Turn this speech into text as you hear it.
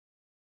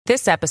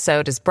This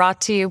episode is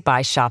brought to you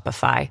by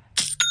Shopify.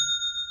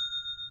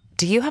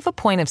 Do you have a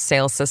point of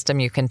sale system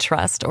you can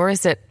trust, or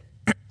is it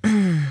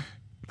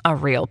a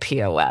real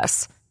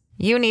POS?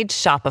 You need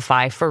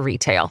Shopify for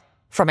retail.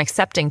 From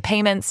accepting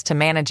payments to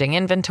managing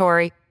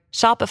inventory,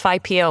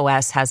 Shopify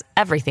POS has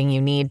everything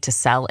you need to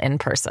sell in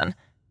person.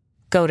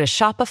 Go to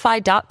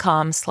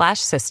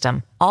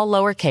shopify.com/system, all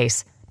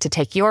lowercase, to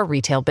take your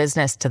retail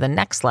business to the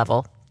next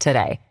level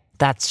today.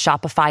 That's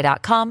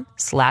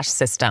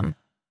shopify.com/system.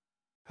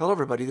 Hello,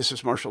 everybody. This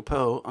is Marshall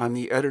Poe. I'm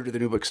the editor of the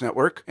New Books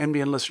Network.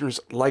 NBN listeners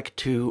like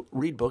to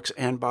read books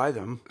and buy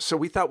them. So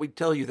we thought we'd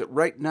tell you that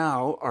right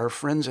now, our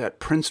friends at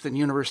Princeton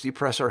University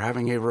Press are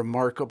having a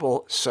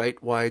remarkable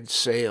site-wide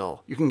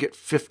sale. You can get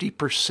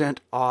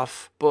 50%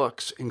 off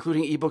books,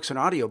 including ebooks and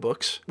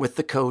audiobooks, with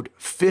the code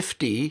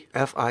 50,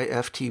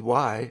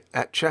 F-I-F-T-Y,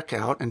 at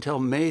checkout until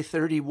May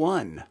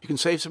 31. You can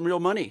save some real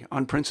money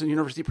on Princeton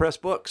University Press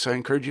books. I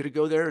encourage you to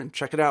go there and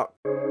check it out.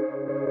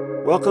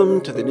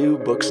 Welcome to the New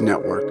Books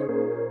Network.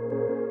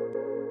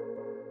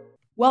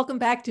 Welcome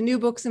back to New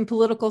Books in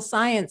Political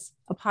Science,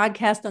 a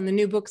podcast on the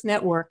New Books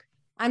Network.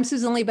 I'm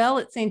Susan Lee Bell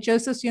at St.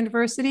 Joseph's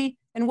University,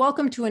 and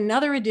welcome to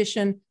another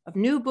edition of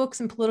New Books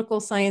in Political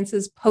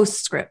Science's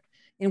Postscript,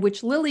 in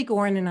which Lily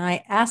Gorin and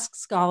I ask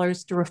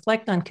scholars to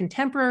reflect on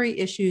contemporary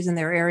issues in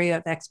their area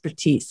of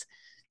expertise.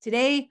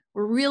 Today,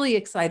 we're really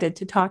excited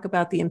to talk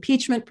about the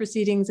impeachment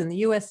proceedings in the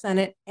U.S.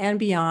 Senate and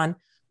beyond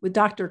with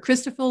Dr.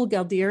 Christopher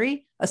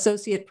Galdieri,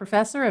 Associate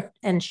Professor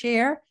and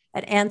Chair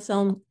at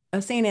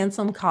St.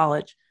 Anselm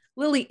College.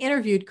 Lily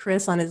interviewed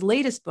Chris on his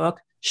latest book,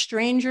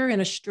 Stranger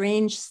in a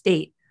Strange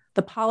State,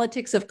 The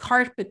Politics of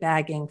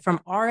Carpetbagging from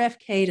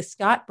RFK to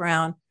Scott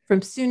Brown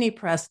from SUNY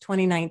Press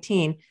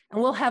 2019. And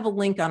we'll have a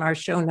link on our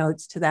show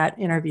notes to that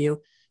interview.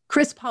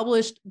 Chris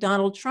published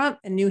Donald Trump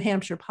and New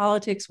Hampshire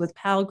Politics with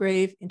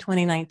Palgrave in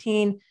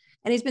 2019.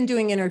 And he's been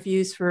doing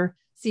interviews for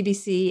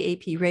CBC,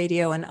 AP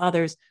Radio, and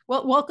others.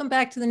 Well, welcome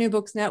back to the New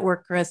Books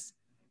Network, Chris.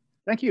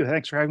 Thank you.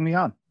 Thanks for having me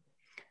on.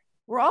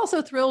 We're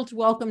also thrilled to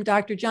welcome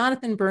Dr.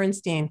 Jonathan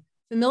Bernstein,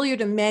 familiar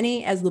to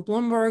many as the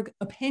Bloomberg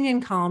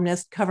opinion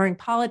columnist covering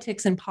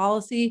politics and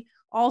policy,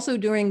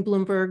 covering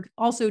Bloomberg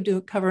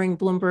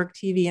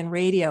TV and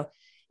radio.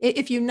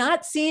 If you've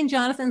not seen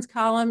Jonathan's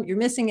column, you're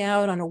missing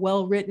out on a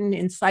well-written,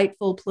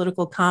 insightful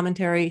political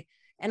commentary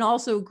and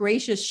also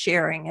gracious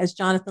sharing, as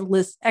Jonathan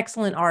lists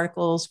excellent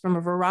articles from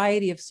a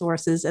variety of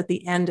sources at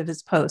the end of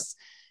his posts.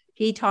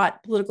 He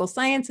taught political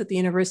science at the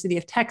University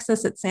of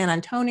Texas at San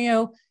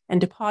Antonio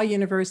and DePauw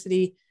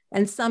University,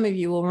 and some of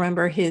you will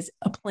remember his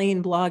A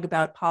Plain blog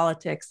about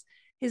politics.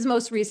 His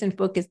most recent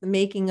book is The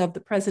Making of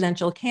the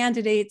Presidential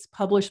Candidates,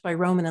 published by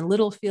Rowman and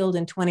Littlefield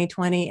in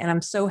 2020, and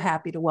I'm so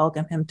happy to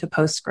welcome him to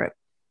Postscript.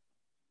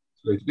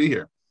 It's great to be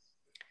here.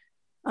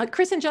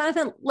 Chris and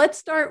Jonathan, let's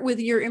start with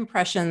your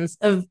impressions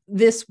of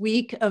this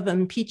week of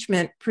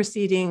impeachment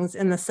proceedings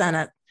in the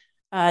Senate.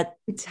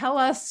 Tell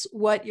us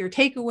what your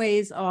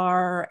takeaways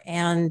are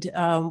and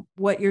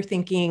what you're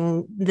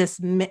thinking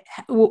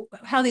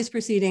how these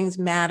proceedings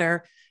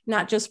matter,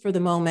 not just for the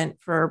moment,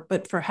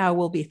 but for how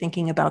we'll be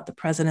thinking about the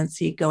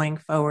presidency going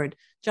forward.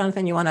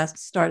 Jonathan, you want to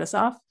start us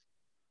off?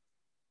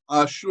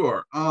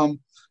 Sure. The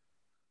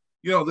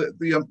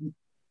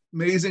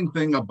amazing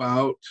thing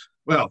about,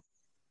 let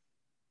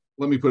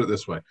me put it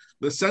this way.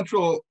 The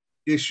central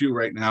issue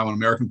right now in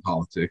American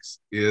politics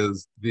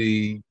is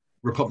the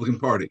Republican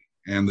Party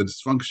and the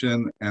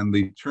dysfunction and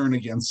the turn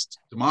against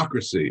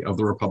democracy of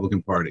the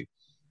Republican Party.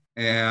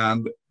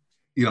 And,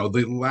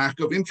 the lack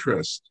of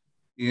interest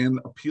in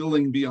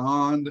appealing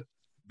beyond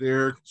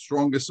their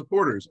strongest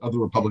supporters of the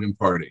Republican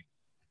Party.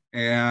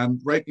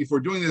 And right before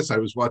doing this, I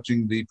was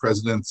watching the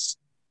president's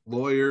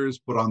lawyers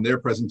put on their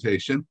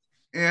presentation,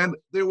 and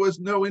there was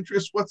no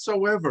interest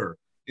whatsoever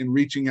in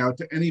reaching out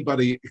to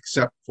anybody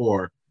except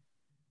for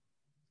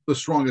the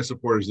strongest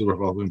supporters of the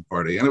Republican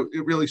Party. And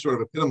it really sort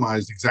of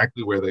epitomized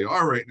exactly where they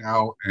are right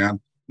now. And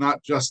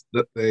not just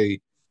that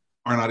they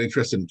are not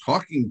interested in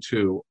talking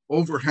to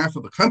over half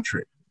of the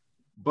country,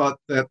 but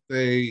that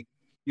they,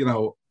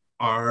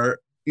 are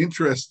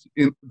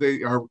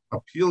they are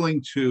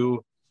appealing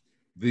to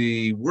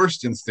the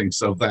worst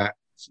instincts of their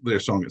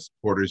strongest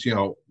supporters,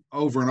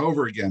 over and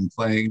over again,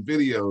 playing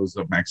videos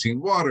of Maxine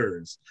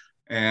Waters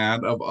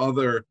and of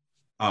other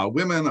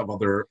women, of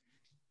other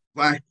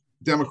Black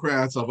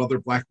Democrats, of other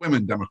Black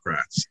women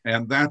Democrats.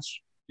 And that's,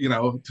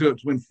 to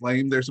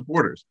inflame their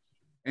supporters.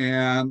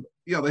 And,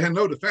 they had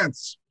no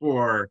defense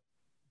that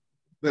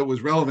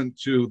was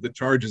relevant to the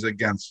charges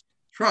against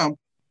Trump,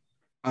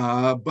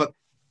 but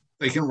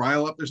they can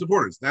rile up their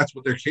supporters. That's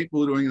what they're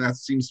capable of doing, and that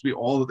seems to be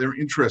all that they're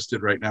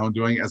interested right now in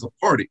doing as a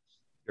party.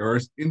 There are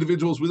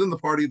individuals within the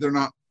party,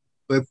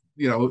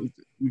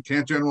 we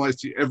can't generalize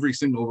to every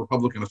single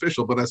Republican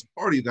official, but as a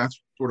party,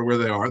 that's sort of where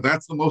they are.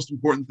 That's the most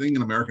important thing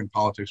in American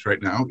politics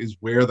right now, is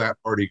where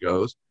that party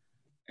goes.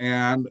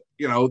 And,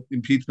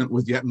 impeachment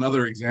was yet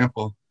another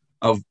example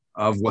of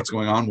what's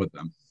going on with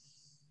them.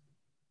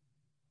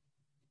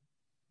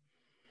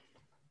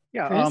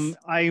 Yeah, Chris?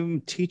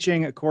 I'm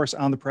teaching a course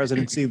on the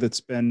presidency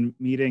that's been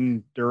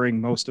meeting during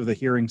most of the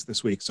hearings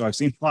this week. So I've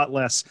seen a lot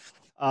less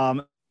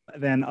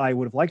than I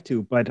would have liked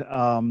to. But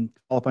all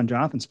up on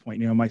Jonathan's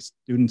point, my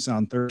students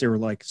on Thursday were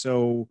like,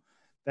 so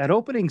that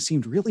opening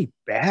seemed really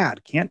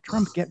bad. Can't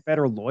Trump get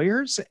better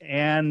lawyers?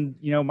 And,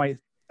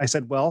 I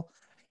said, well,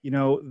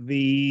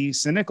 the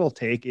cynical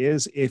take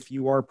is if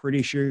you are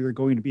pretty sure you're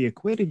going to be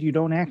acquitted, you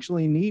don't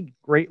actually need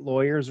great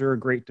lawyers or a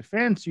great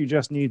defense. You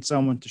just need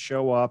someone to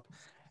show up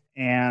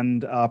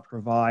and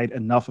provide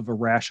enough of a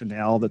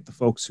rationale that the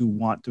folks who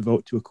want to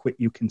vote to acquit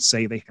you can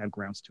say they have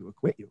grounds to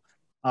acquit you.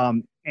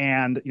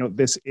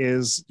 This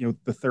is,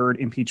 the third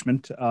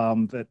impeachment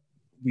that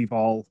we've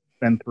all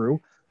been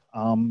through.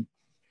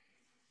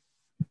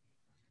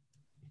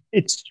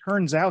 It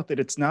turns out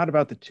that it's not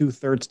about the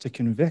 2/3 to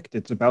convict.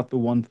 It's about the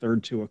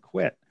 1/3 to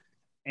acquit.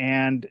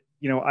 And,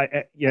 we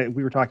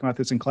were talking about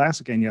this in class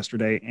again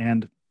yesterday.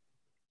 And,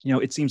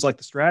 it seems like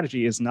the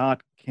strategy is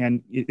not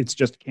can you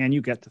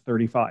get to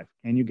 35?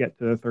 Can you get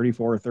to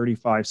 34 or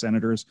 35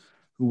 senators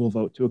who will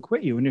vote to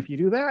acquit you? And if you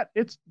do that,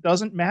 it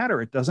doesn't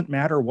matter. It doesn't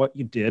matter what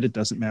you did. It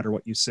doesn't matter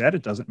what you said.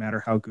 It doesn't matter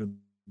how good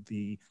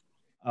the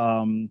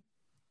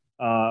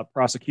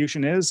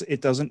prosecution is.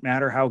 It doesn't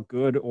matter how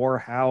good or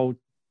how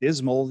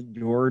dismal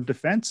your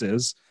defense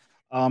is.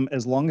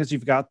 As long as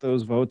you've got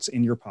those votes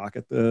in your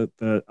pocket,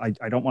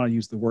 I don't want to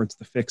use the words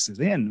 "the fix is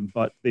in,"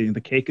 but the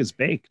cake is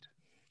baked.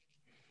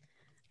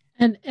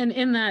 And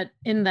in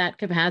that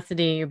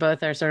capacity, you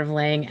both are sort of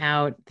laying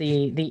out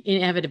the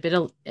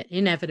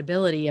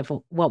inevitability of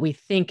what we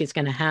think is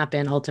going to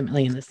happen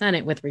ultimately in the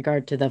Senate with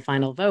regard to the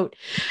final vote,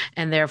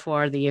 and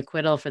therefore the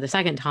acquittal for the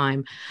second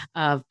time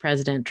of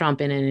President Trump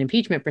in an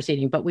impeachment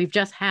proceeding. But we've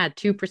just had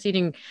two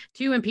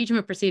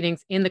impeachment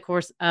proceedings in the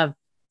course of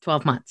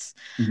 12 months,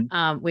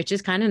 which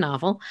is kind of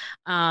novel.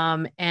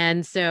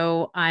 And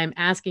so I'm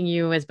asking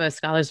you, as both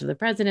scholars of the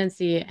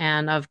presidency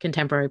and of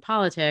contemporary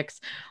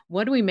politics,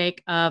 what do we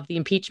make of the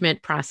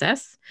impeachment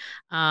process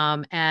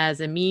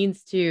as a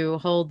means to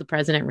hold the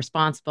president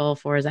responsible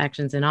for his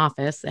actions in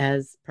office,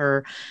 as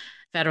per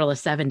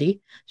Federalist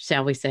 70,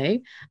 shall we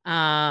say,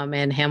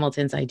 and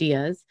Hamilton's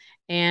ideas?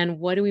 And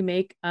what do we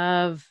make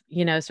of,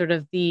 sort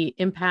of the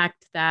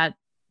impact that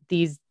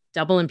these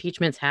double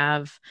impeachments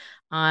have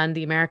on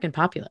the American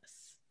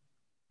populace?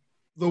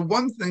 The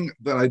one thing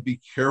that I'd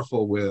be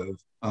careful with,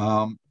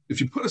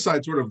 if you put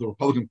aside sort of the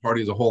Republican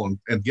Party as a whole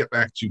and get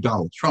back to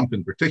Donald Trump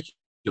in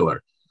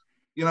particular,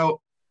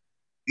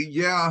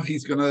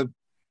 he's going to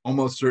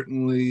almost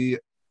certainly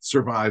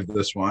survive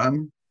this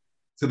one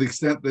to the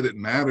extent that it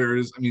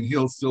matters. I mean,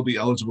 he'll still be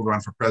eligible to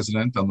run for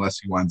president unless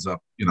he winds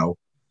up,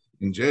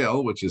 in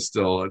jail, which is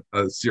still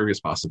a serious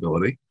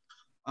possibility.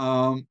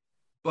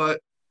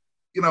 But,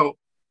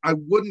 I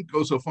wouldn't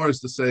go so far as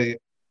to say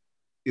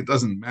it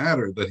doesn't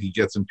matter that he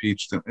gets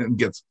impeached and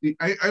gets.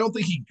 I don't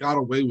think he got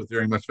away with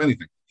very much of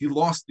anything. He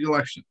lost the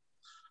election.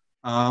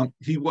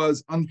 He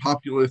was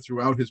unpopular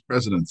throughout his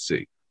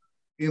presidency,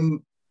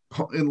 in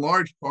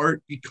large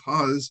part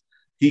because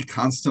he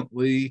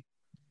constantly,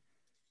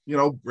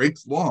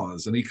 breaks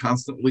laws and he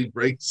constantly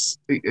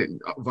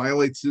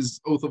violates his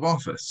oath of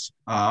office.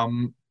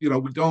 We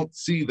don't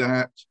see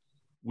that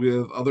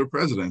with other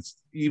presidents.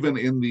 Even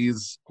in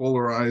these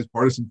polarized,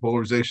 partisan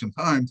polarization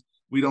times,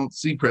 we don't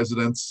see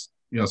presidents,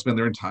 spend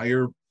their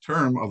entire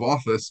term of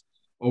office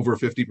over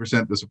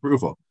 50%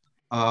 disapproval.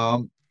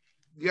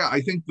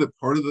 I think that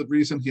part of the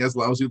reason he has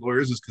lousy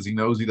lawyers is because he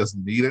knows he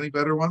doesn't need any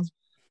better ones.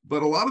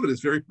 But a lot of it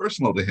is very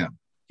personal to him.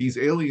 He's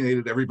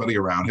alienated everybody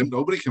around him.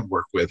 Nobody can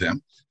work with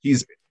him.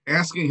 He's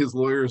asking his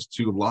lawyers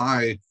to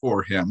lie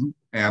for him,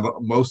 and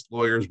most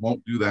lawyers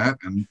won't do that.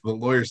 And the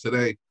lawyers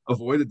today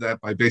avoided that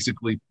by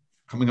basically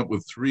coming up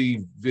with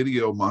 3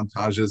 video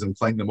montages and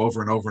playing them over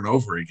and over and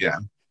over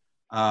again.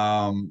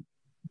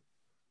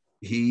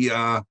 He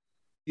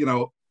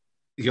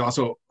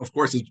also, of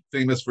course, is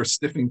famous for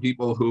stiffing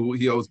people who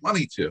he owes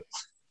money to.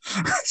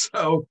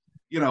 So,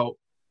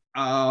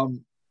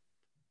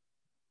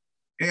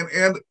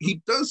 and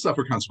he does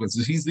suffer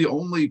consequences. He's the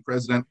only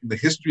president in the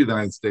history of the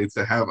United States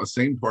to have a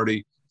same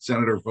party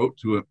senator vote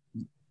to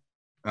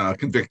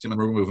convict him and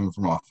remove him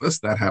from office.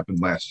 That happened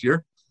last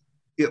year.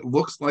 It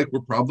looks like we're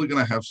probably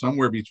going to have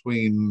somewhere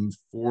between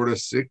 4 to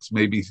 6,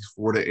 maybe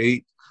 4 to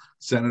 8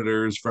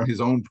 senators from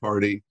his own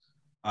party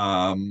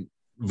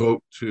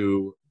vote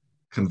to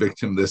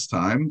convict him this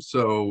time.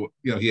 So,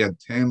 he had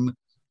 10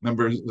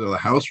 members of the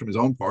House from his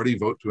own party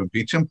vote to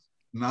impeach him.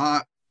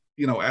 Not,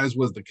 as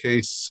was the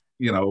case,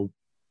 in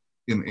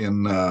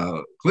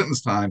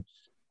Clinton's time.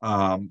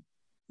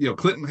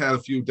 Clinton had a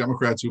few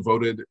Democrats who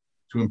voted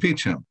to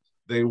impeach him.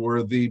 They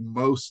were the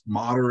most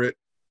moderate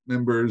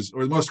members,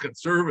 or the most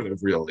conservative,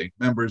 really,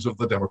 members of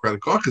the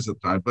Democratic caucus at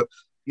the time. But,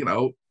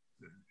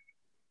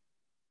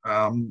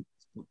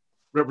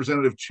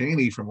 Representative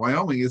Cheney from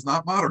Wyoming is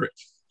not moderate.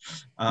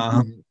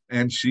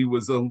 And she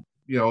was the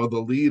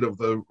lead of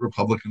the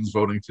Republicans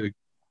voting to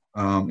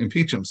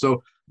impeach him.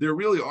 So there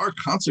really are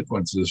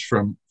consequences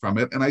from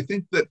it. And I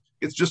think that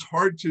it's just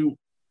hard to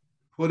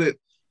put it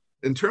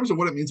in terms of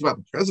what it means about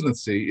the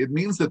presidency, it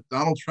means that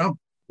Donald Trump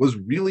was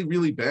really,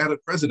 really bad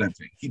at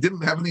presidenting. He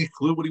didn't have any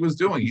clue what he was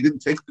doing. He didn't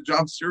take the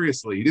job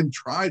seriously. He didn't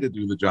try to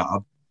do the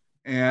job.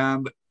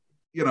 And,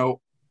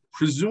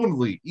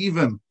 presumably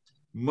even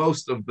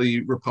most of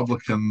the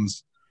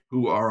Republicans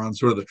who are on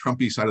sort of the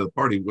Trumpy side of the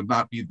party would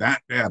not be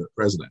that bad at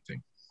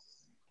presidenting.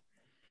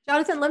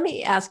 Jonathan, let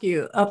me ask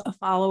you a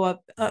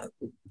follow-up,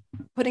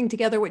 putting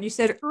together what you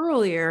said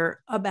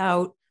earlier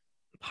about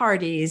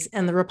parties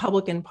and the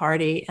Republican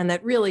Party, and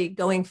that really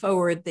going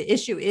forward, the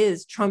issue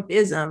is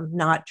Trumpism,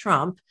 not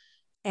Trump,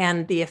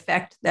 and the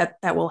effect that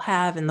will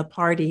have in the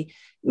party.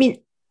 I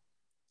mean,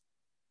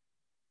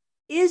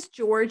 is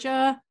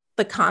Georgia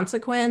the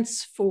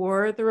consequence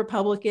for the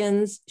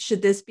Republicans?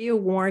 Should this be a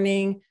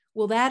warning?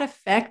 Will that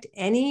affect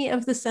any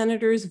of the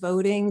senators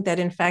voting that,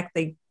 in fact,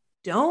 they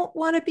don't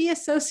want to be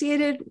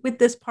associated with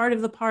this part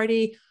of the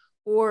party?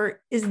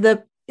 Or is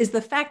the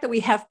fact that we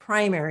have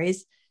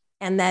primaries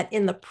and that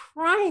in the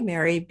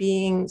primary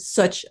being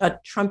such a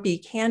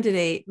Trumpy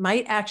candidate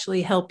might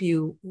actually help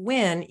you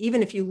win,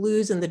 even if you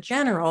lose in the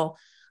general,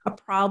 a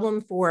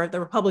problem for the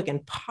Republican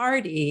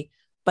Party,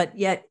 but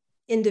yet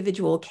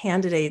individual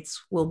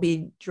candidates will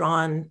be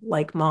drawn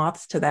like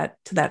moths to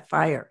that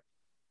fire?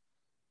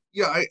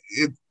 Yeah,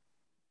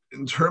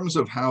 in terms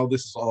of how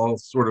this is all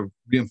sort of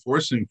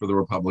reinforcing for the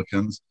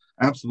Republicans,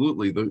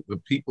 absolutely.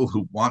 The people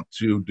who want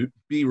to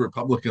be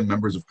Republican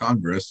members of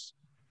Congress,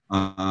 we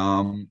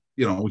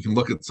can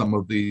look at some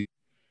of the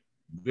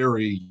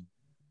very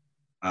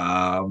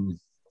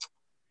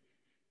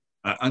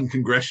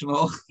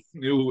uncongressional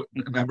new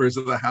members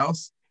of the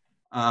House,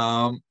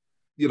 are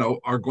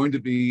going to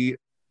be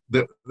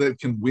that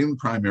can win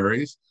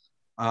primaries,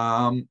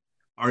 are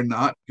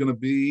not going to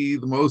be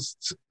the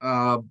most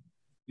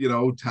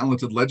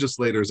talented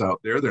legislators out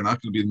there. They're not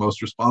going to be the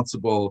most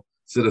responsible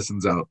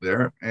citizens out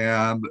there.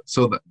 And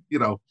so that,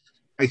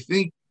 I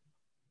think,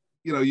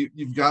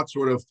 you've got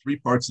sort of three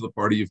parts of the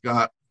party. You've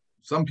got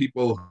some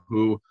people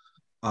who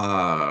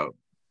are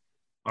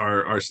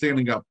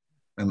standing up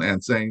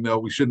and saying, no,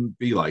 we shouldn't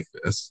be like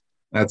this.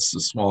 That's a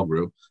small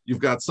group. You've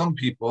got some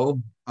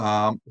people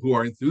who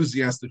are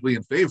enthusiastically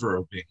in favor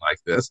of being like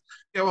this.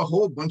 You have a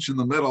whole bunch in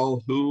the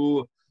middle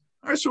who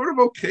are sort of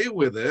okay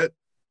with it,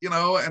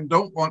 and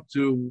don't want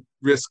to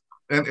risk.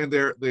 And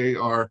they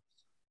are,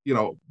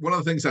 one of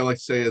the things I like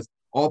to say is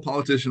all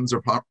politicians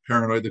are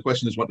paranoid. The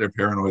question is what they're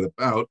paranoid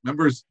about.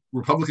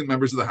 Republican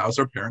members of the House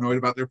are paranoid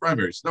about their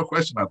primaries. No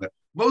question about that.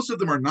 Most of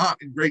them are not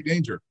in great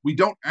danger. We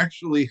don't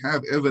actually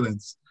have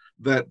evidence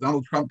that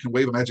Donald Trump can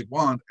wave a magic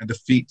wand and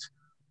defeat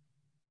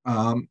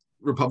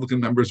Republican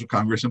members of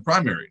Congress in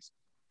primaries.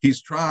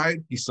 He's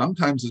tried. He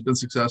sometimes has been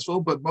successful,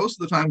 but most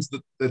of the times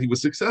that he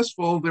was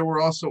successful, there were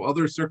also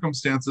other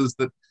circumstances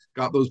that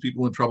got those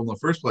people in trouble in the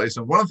first place.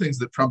 And one of the things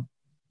that Trump,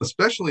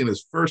 especially in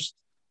his first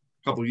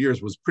couple of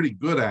years, was pretty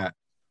good at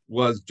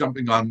was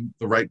jumping on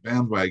the right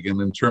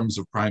bandwagon in terms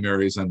of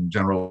primaries and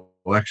general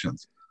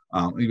elections.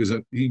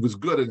 He was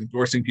good at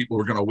endorsing people who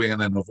were going to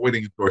win and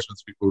avoiding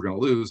endorsements people who were going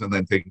to lose, and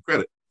then taking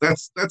credit.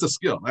 That's a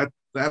skill.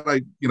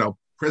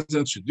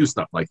 Presidents should do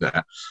stuff like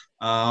that.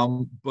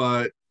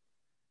 But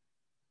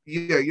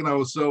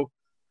yeah, so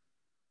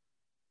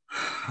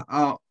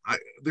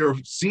there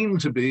seem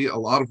to be a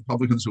lot of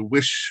Republicans who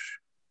wish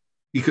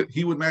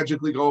he would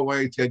magically go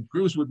away. Ted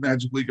Cruz would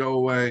magically go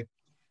away.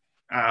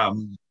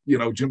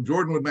 Jim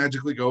Jordan would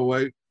magically go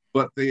away,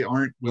 but they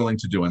aren't willing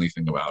to do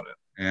anything about it.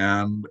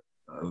 And,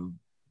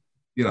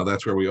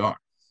 that's where we are.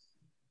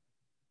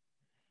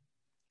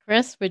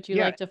 Chris, would you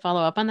like to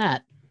follow up on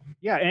that?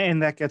 Yeah,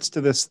 and that gets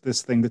to this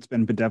thing that's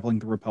been bedeviling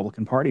the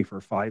Republican Party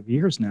for 5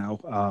 years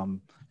now.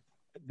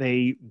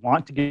 They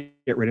want to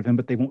get rid of him,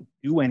 but they won't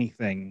do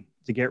anything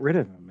to get rid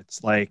of him.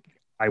 It's like,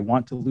 I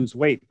want to lose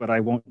weight, but I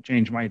won't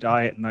change my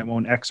diet and I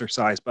won't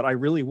exercise, but I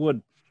really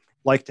would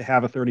like to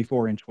have a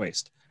 34-inch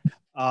waist.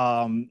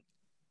 And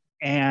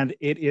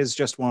it is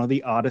just one of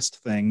the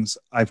oddest things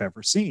I've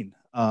ever seen,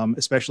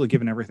 especially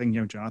given everything,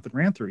 Jonathan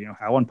ran through,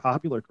 how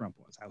unpopular Trump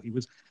was, how he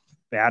was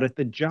bad at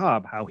the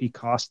job, how he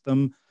cost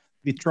them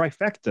the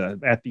trifecta.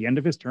 At the end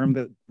of his term,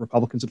 the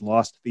Republicans had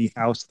lost the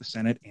House, the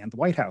Senate, and the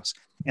White House.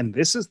 And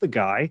this is the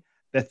guy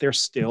that they're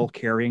still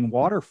carrying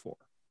water for.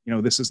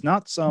 This is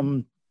not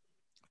some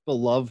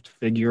beloved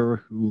figure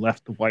who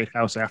left the White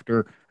House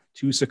after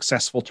 2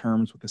 successful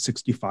terms with a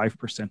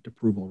 65%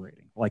 approval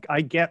rating. Like,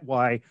 I get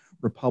why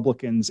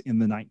Republicans in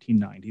the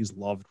 1990s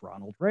loved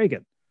Ronald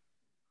Reagan.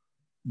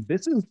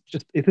 This is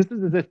as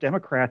if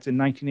Democrats in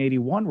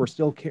 1981 were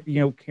still,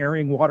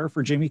 carrying water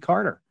for Jimmy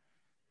Carter.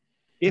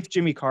 If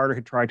Jimmy Carter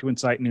had tried to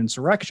incite an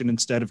insurrection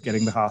instead of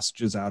getting the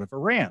hostages out of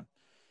Iran.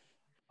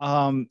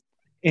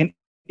 And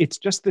it's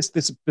just this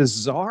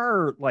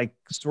bizarre,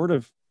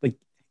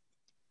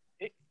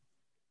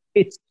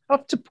 it's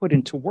tough to put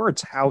into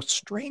words how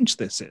strange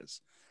this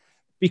is,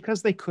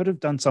 because they could have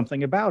done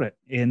something about it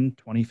in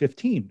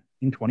 2015,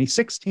 in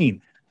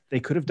 2016. They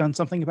could have done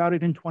something about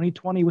it in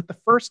 2020 with the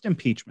first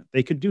impeachment.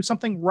 They could do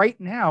something right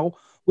now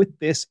with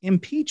this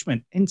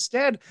impeachment.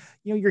 Instead,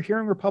 you're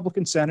hearing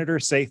Republican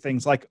senators say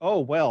things like, oh,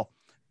 well,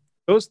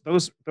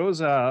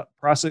 The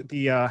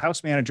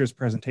House manager's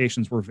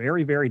presentations were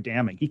very, very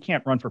damning. He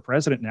can't run for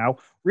president now.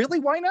 Really?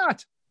 Why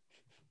not?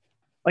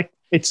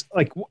 It's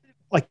like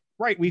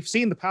right. We've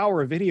seen the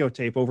power of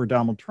videotape over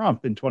Donald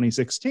Trump in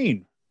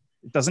 2016.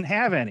 It doesn't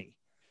have any.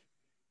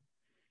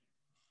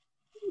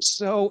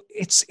 So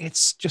it's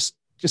just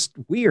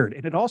weird.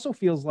 And it also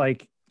feels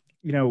like,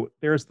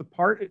 there's the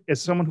part,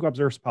 as someone who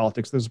observes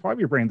politics, there's a part of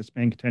your brain that's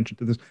paying attention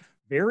to this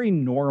very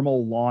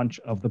normal launch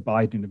of the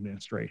Biden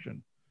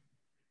administration.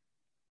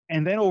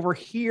 And then over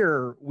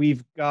here,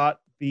 we've got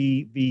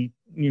the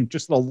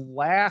just the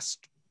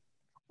last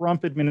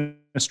Trump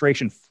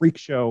administration freak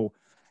show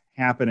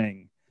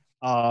happening.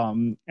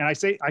 And I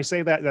say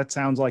that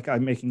sounds like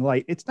I'm making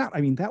light. It's not.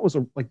 I mean, that was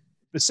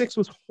the 6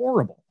 was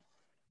horrible.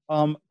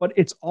 But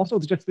it's also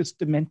just this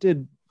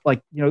demented,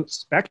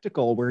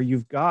 spectacle where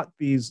you've got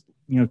these,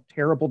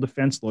 terrible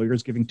defense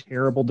lawyers giving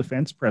terrible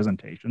defense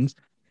presentations,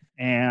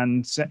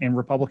 and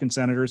Republican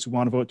senators who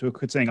want to vote to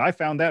acquit saying, "I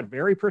found that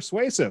very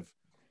persuasive."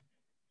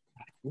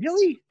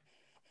 Really?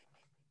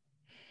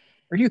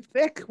 Are you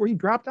thick? Were you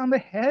dropped on the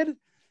head?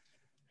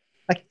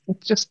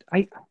 It's just,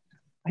 I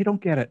don't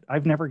get it.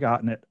 I've never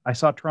gotten it. I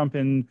saw Trump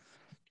in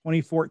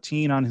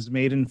 2014 on his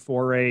maiden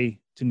foray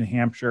to New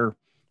Hampshire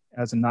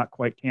as a not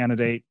quite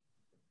candidate,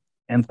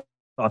 and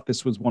thought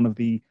this was one of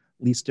the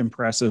least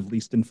impressive,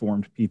 least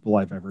informed people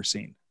I've ever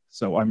seen.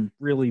 So I'm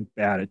really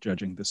bad at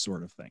judging this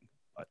sort of thing.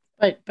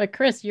 But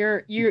Chris,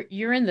 you're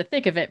in the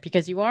thick of it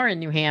because you are in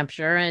New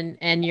Hampshire,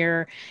 and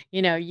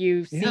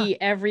you see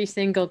every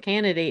single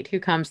candidate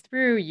who comes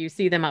through. You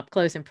see them up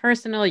close and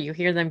personal. You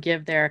hear them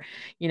give their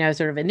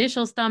sort of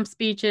initial stump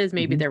speeches,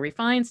 maybe their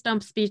refined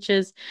stump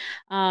speeches.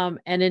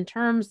 And in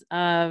terms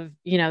of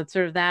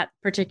sort of that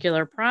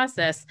particular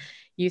process,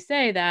 you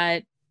say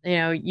that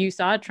you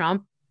saw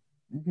Trump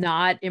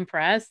not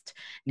impressed,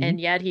 and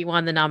yet he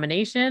won the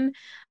nomination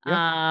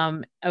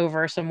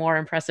over some more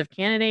impressive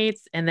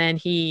candidates, and then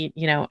he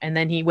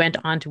went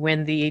on to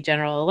win the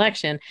general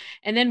election,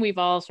 and then we've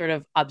all sort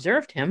of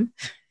observed him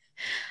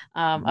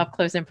up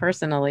close and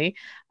personally,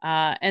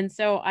 and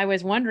so I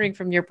was wondering,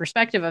 from your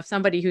perspective of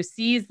somebody who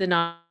sees the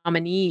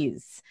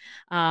nominees,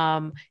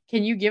 can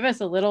you give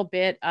us a little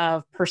bit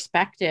of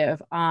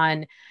perspective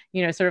on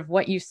sort of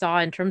what you saw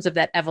in terms of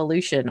that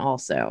evolution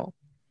also?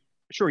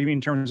 Sure. You mean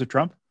in terms of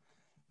Trump?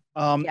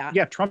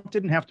 Trump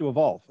didn't have to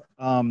evolve.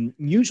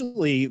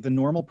 Usually the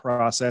normal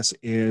process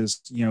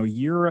is,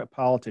 you're a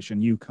politician,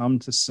 you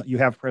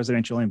have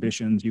presidential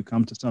ambitions, you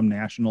come to some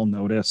national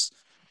notice,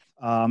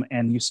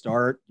 and you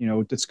start,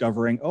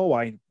 discovering,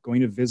 I'm going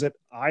to visit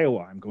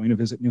Iowa, I'm going to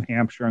visit New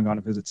Hampshire, I'm going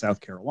to visit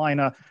South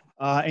Carolina.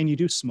 And you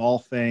do small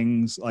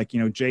things like,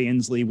 Jay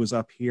Inslee was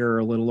up here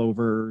a little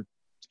over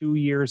 2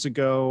 years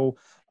ago.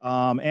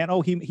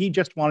 He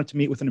just wanted to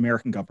meet with an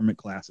American government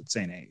class at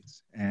St.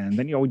 A's. And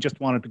then, we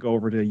just wanted to go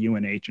over to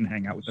UNH and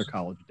hang out with their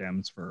college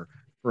Dems for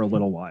a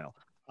little while.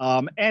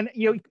 And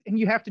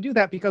you have to do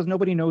that because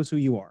nobody knows who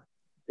you are.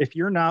 If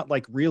you're not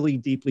really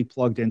deeply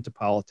plugged into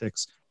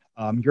politics,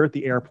 you're at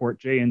the airport,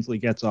 Jay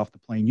Inslee gets off the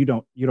plane. You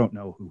don't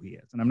know who he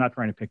is. And I'm not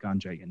trying to pick on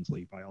Jay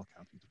Inslee. By all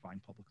accounts, he's a fine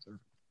public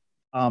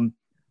servant.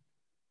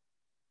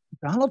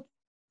 Donald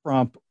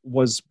Trump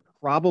was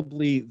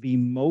probably the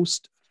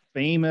most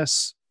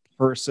famous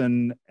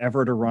person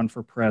ever to run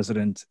for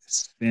president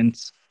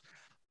since,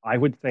 I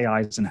would say,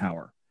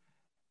 Eisenhower.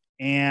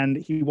 And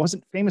he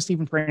wasn't famous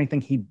even for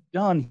anything he'd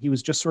done. He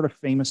was just sort of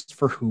famous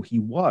for who he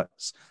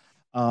was.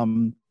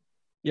 In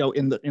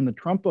the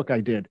Trump book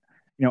I did,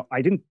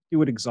 I didn't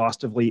do it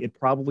exhaustively. It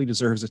probably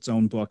deserves its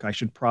own book. I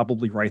should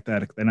probably write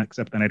that,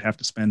 except then I'd have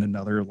to spend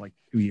another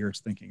 2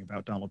 years thinking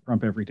about Donald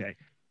Trump every day.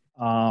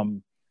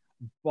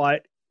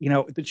 But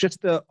it's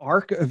just the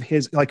arc of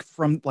his,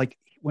 from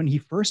when he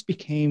first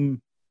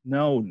became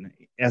known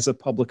as a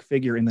public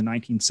figure in the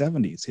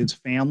 1970s. His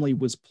family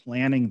was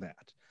planning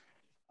that.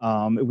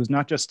 It was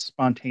not just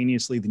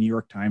spontaneously the New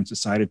York Times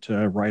decided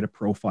to write a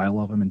profile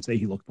of him and say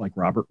he looked like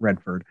Robert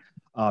Redford.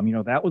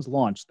 That was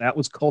launched, that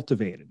was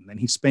cultivated. And then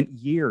he spent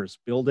years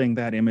building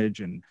that image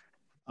and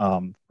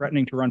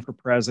threatening to run for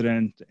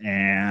president.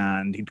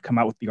 And he'd come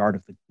out with The Art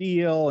of the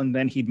Deal. And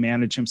then he'd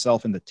manage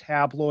himself in the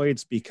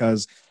tabloids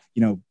because,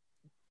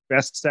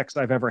 best sex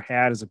I've ever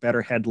had is a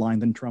better headline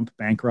than Trump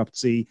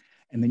bankruptcy.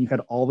 And then you had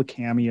all the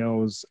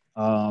cameos,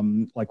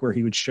 where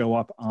he would show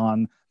up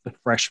on The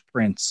Fresh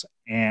Prince,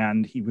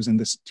 and he was in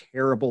this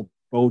terrible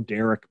Bo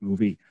Derek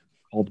movie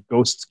called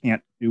Ghosts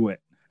Can't Do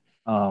It.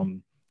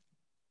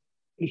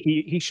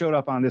 He showed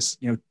up on this,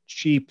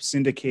 cheap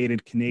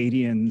syndicated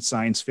Canadian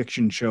science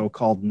fiction show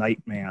called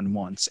Nightman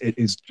once. It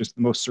is just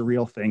the most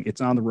surreal thing.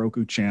 It's on the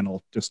Roku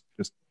channel. Just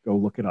go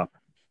look it up.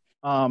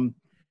 And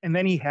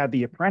then he had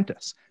The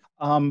Apprentice.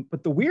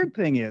 But the weird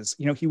thing is,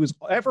 he was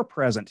ever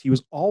present. He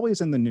was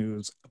always in the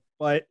news,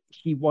 but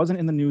he wasn't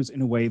in the news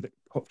in a way that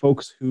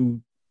folks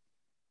who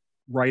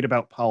write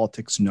about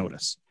politics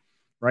notice,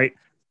 right?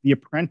 The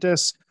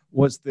Apprentice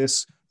was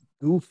this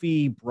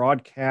goofy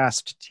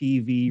broadcast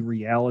TV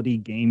reality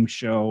game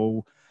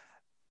show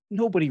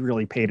nobody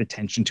really paid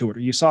attention to it, or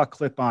you saw a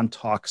clip on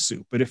Talk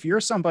Soup. But if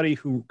you're somebody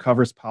who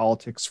covers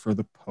politics for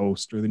the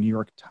Post or the New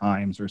York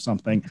Times or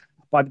something,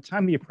 by the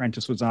time The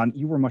Apprentice was on,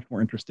 you were much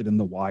more interested in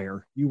The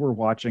Wire. You were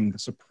watching The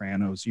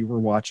Sopranos. You were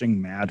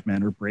watching Mad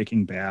Men or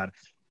Breaking Bad.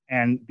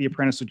 And The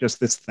Apprentice was just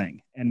this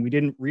thing. And we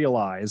didn't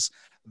realize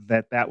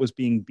that that was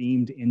being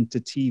beamed into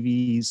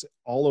TVs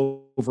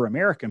all over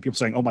America. And people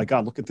saying, oh my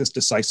God, look at this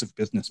decisive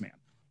businessman.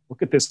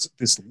 Look at this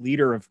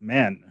leader of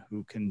men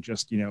who can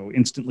just,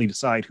 instantly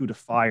decide who to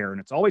fire. And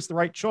it's always the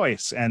right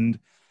choice. And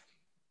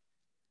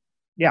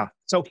yeah,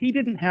 so he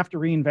didn't have to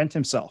reinvent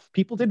himself.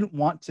 People didn't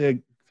want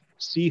to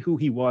see who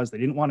he was. They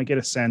didn't want to get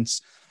a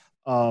sense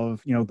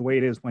of, the way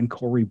it is when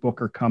Cory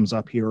Booker comes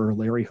up here or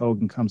Larry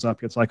Hogan comes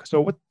up. It's like, so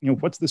what,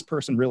 what's this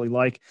person really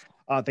like?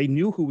 They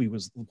knew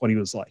what he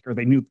was like, or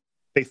they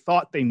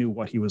thought they knew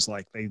what he was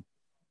like.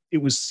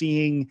 It was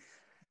seeing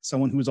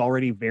someone who was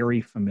already very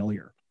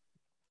familiar.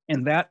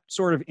 And that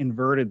sort of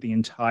inverted the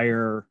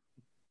entire,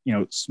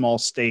 small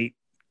state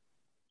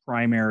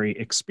primary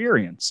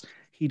experience.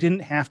 He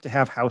didn't have to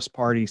have house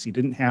parties. He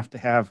didn't have to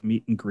have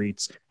meet and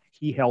greets.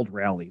 He held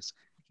rallies.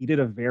 He did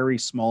a very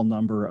small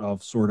number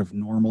of sort of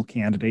normal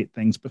candidate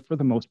things, but for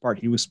the most part,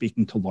 he was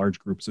speaking to large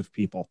groups of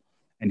people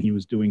and he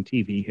was doing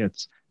TV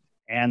hits.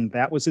 And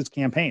that was his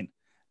campaign.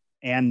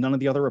 And none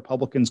of the other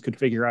Republicans could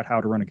figure out how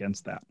to run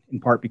against that, in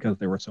part because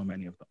there were so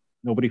many of them.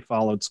 Nobody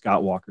followed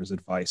Scott Walker's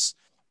advice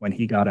when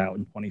he got out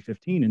in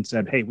 2015 and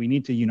said, hey, we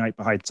need to unite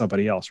behind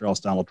somebody else or else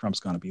Donald Trump's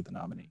going to be the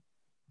nominee.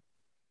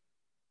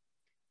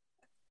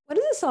 What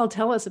does this all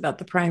tell us about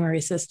the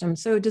primary system?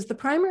 So does the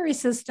primary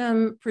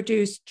system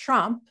produce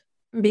Trump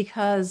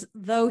because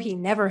though he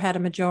never had a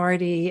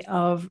majority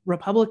of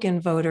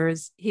Republican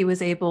voters, he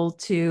was able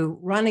to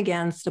run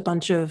against a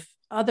bunch of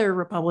other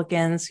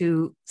Republicans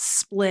who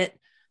split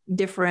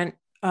different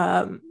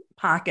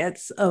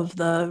pockets of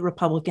the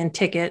Republican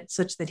ticket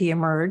such that he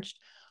emerged?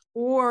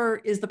 Or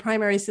is the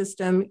primary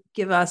system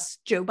give us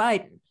Joe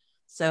Biden?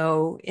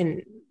 So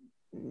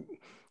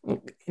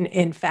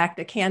in fact,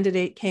 a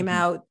candidate came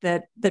out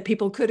that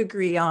people could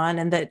agree on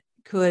and that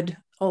could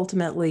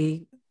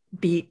ultimately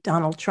beat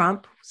Donald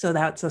Trump. So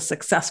that's a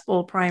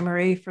successful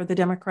primary for the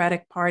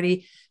Democratic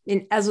Party.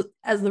 And as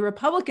the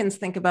Republicans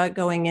think about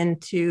going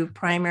into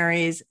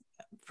primaries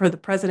for the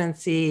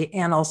presidency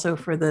and also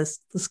for this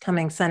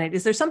coming Senate,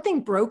 is there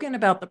something broken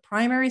about the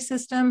primary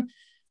system?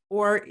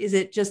 Or is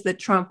it just that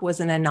Trump was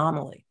an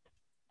anomaly?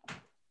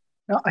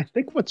 No, I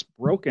think what's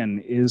broken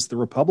is the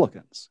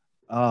Republicans.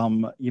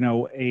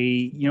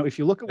 If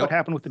you look at what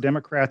happened with the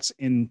Democrats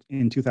in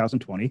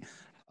 2020,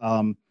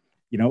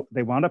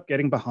 they wound up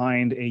getting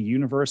behind a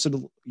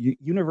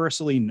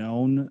universally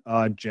known,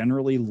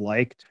 generally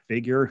liked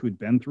figure who'd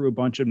been through a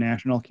bunch of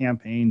national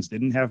campaigns,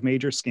 didn't have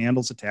major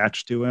scandals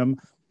attached to him.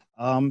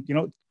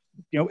 You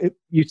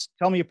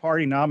tell me a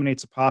party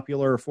nominates a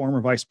popular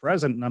former vice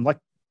president, and I'm like,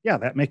 yeah,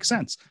 that makes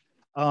sense.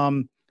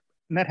 And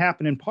that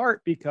happened in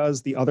part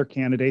because the other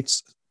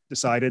candidates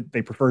decided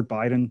they preferred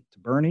Biden to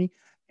Bernie.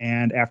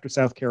 And after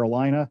South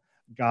Carolina,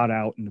 got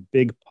out in a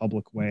big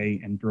public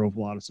way and drove a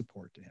lot of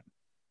support to him.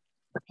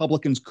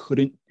 Republicans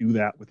couldn't do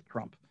that with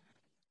Trump.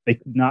 They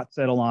could not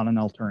settle on an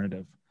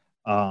alternative.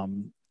 At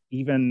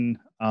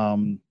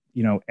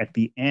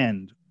the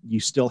end, you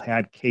still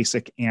had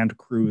Kasich and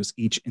Cruz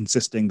each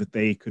insisting that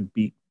they could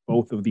beat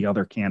both of the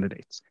other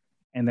candidates.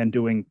 And then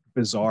doing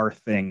bizarre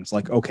things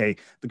like, okay,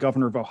 the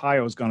governor of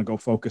Ohio is going to go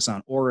focus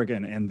on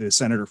Oregon, and the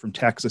senator from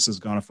Texas is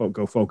going to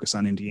go focus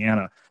on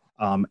Indiana,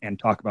 and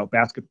talk about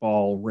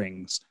basketball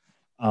rings.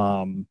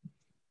 And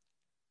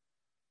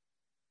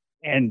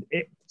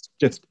it's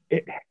just,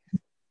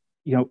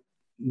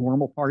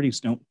 normal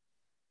parties don't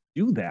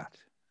do that.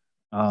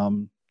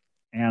 And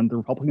the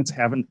Republicans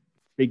haven't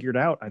figured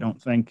out, I don't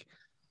think,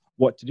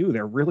 what to do.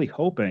 They're really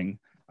hoping,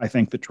 I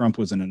think, that Trump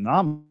was an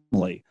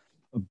anomaly,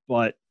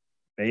 but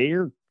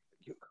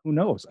who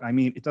knows? I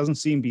mean, it doesn't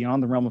seem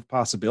beyond the realm of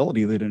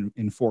possibility that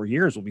in 4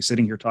 years we'll be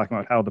sitting here talking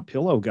about how the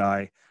pillow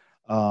guy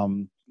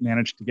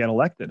managed to get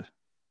elected.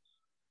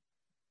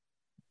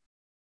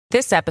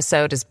 This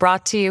episode is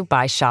brought to you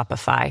by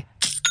Shopify.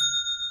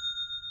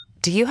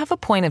 Do you have a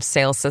point of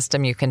sale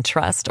system you can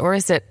trust, or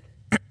is it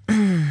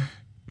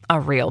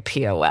a real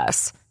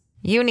POS?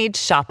 You need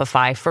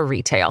Shopify for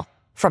retail.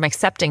 From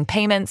accepting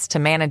payments to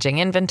managing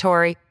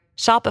inventory,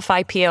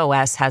 Shopify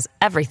POS has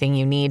everything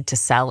you need to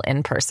sell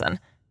in person.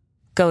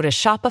 Go to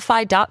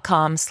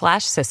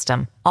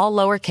shopify.com/system, all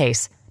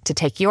lowercase, to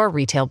take your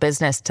retail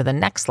business to the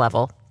next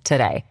level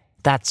today.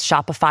 That's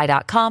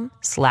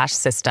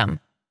shopify.com/system.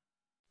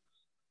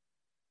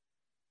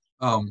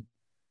 I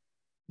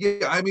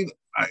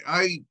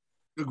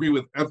agree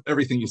with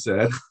everything you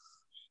said.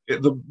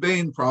 The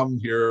main problem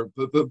here,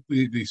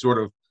 the sort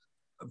of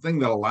thing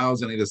that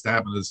allows any of this to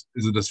happen is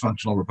a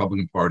dysfunctional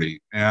Republican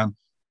Party. And,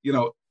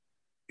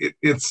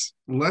 it's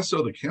less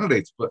so the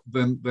candidates, but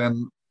than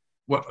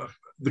what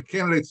the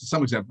candidates to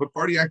some extent, but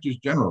party actors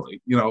generally.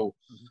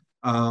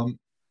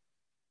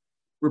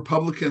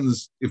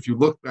 Republicans, if you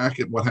look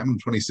back at what happened in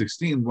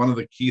 2016, one of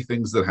the key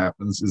things that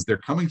happens is they're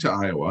coming to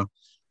Iowa,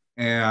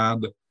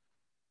 and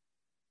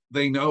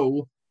They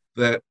know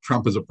that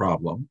Trump is a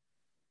problem.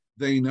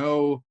 They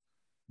know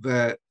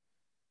that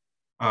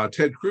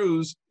Ted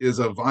Cruz is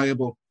a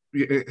viable,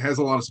 it has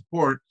a lot of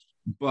support,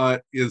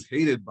 but is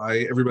hated by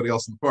everybody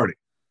else in the party.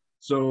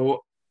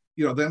 So,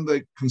 then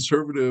the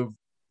conservative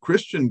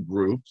Christian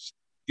groups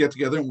get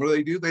together, and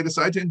what do? They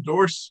decide to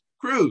endorse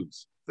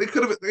Cruz.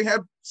 They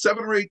had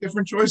 7 or 8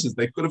 different choices.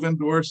 They could have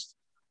endorsed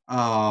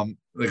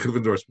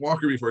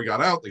Walker before he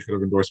got out. They could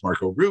have endorsed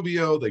Marco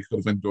Rubio. They could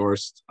have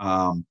endorsed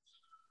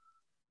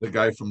the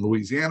guy from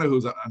Louisiana,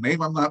 who's a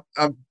name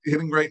I'm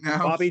hitting right now.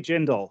 Bobby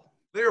Jindal.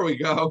 There we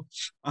go.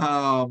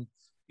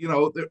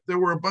 There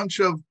were a bunch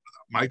of,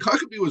 Mike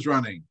Huckabee was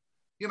running.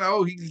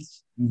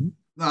 He's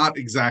not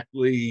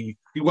exactly,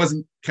 he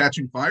wasn't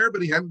catching fire,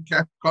 but he hadn't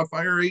caught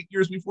fire 8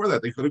 years before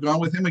that. They could have gone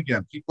with him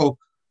again. People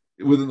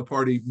within the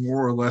party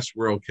more or less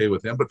were okay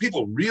with him, but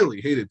people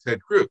really hated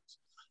Ted Cruz.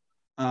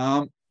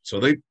 So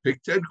they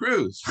picked Ted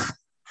Cruz.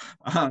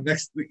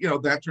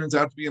 That turns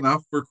out to be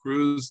enough for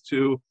Cruz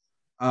to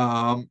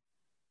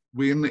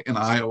win in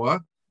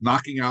Iowa,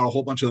 knocking out a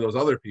whole bunch of those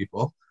other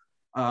people.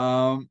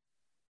 But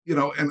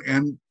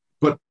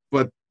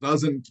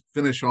doesn't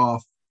finish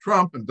off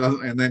Trump,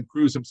 and then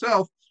Cruz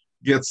himself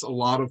gets a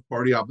lot of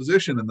party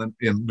opposition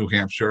in New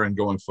Hampshire and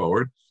going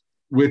forward,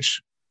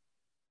 which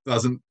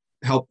doesn't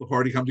help the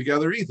party come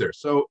together either.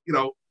 So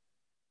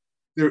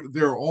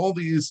there are all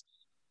these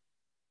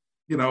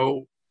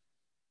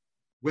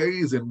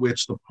ways in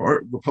which the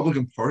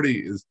Republican Party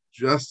is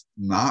just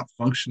not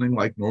functioning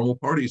like normal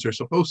parties are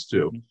supposed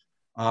to.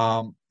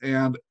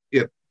 And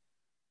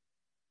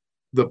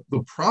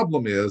the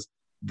problem is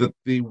that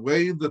the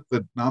way that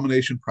the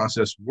nomination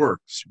process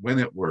works, when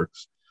it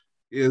works,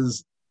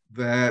 is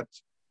that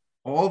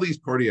all these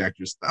party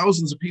actors,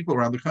 thousands of people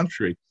around the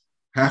country,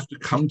 have to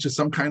come to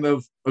some kind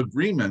of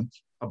agreement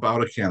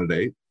about a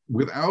candidate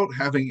without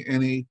having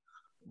any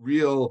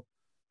real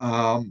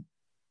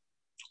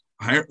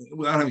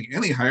without having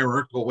any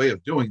hierarchical way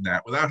of doing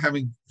that, without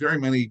having very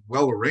many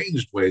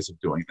well-arranged ways of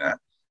doing that.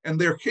 And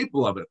they're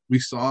capable of it. We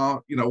saw,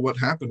 what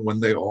happened when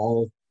they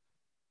all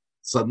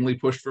suddenly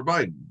pushed for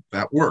Biden.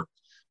 That worked.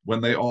 When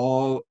they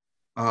all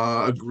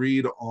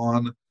agreed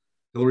on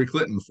Hillary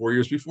Clinton 4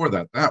 years before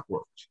that, that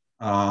worked.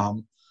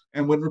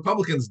 And when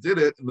Republicans did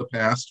it in the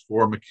past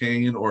for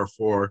McCain or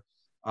for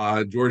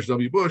George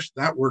W. Bush,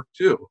 that worked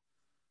too.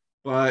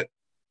 But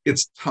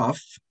it's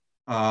tough.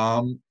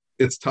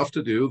 It's tough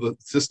to do. The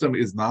system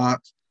is not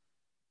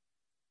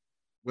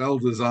well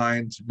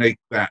designed to make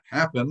that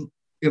happen,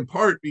 in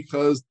part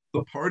because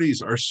the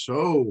parties are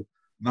so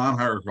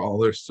non-hierarchical.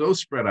 They're so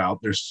spread out.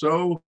 They're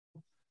so,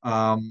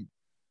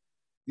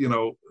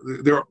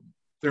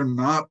 they're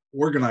not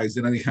organized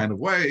in any kind of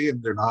way,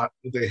 and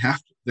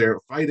they're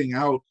fighting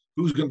out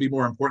who's going to be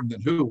more important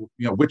than who,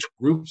 which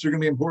groups are going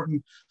to be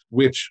important,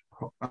 which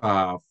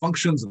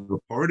functions of the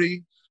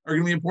party are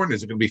going to be important.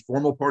 Is it going to be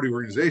formal party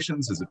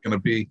organizations? Is it going to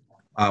be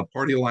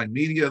party-aligned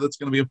media that's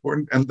going to be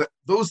important? And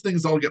those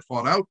things all get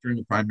fought out during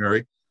the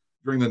primary,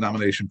 during the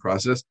nomination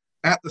process,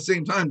 at the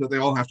same time that they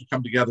all have to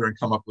come together and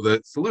come up with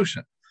a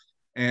solution.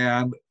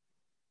 And,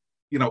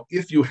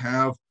 if you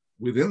have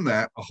within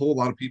that a whole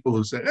lot of people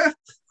who say,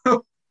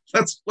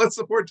 let's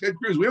support Ted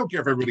Cruz. We don't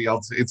care if everybody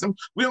else hates him.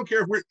 We don't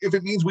care if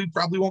it means we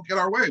probably won't get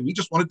our way. We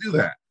just want to do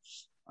that.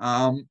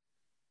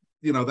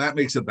 That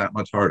makes it that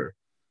much harder.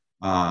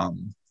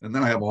 And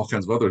then I have all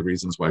kinds of other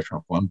reasons why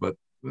Trump won, but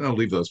I'll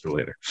leave those for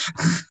later.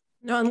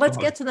 No, and let's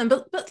get to them.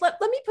 But let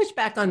me push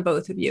back on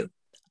both of you.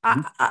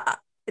 Not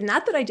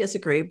that I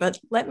disagree, but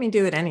let me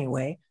do it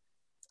anyway.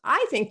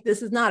 I think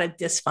this is not a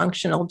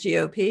dysfunctional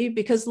GOP,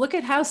 because look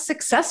at how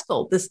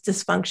successful this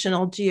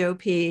dysfunctional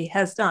GOP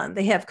has done.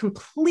 They have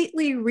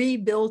completely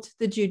rebuilt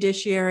the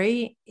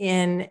judiciary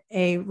in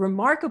a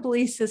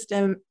remarkably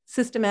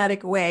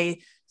systematic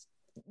way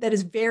that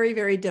is very,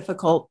 very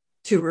difficult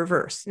to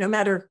reverse. No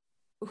matter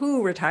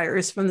who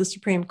retires from the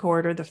Supreme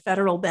Court or the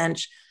federal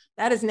bench,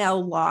 that is now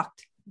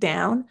locked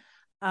down.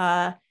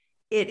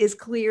 It is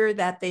clear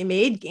that they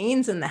made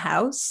gains in the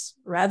House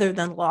rather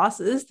than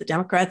losses. The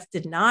Democrats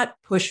did not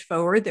push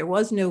forward. There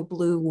was no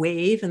blue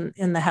wave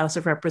in the House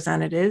of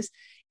Representatives.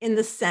 In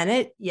the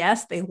Senate,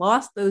 yes, they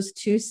lost those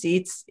 2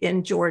 seats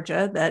in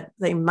Georgia that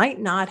they might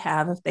not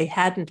have if they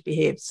hadn't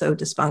behaved so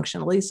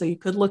dysfunctionally. So you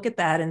could look at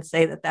that and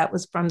say that that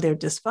was from their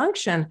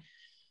dysfunction.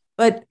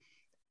 But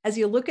as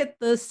you look at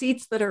the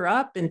seats that are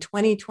up in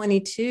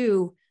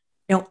 2022,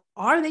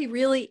 are they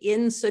really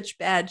in such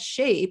bad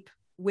shape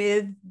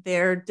with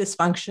their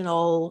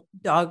dysfunctional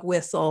dog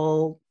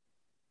whistle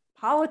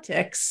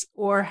politics,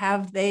 or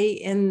have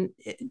they,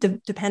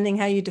 depending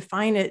how you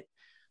define it,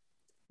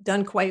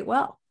 done quite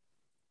well?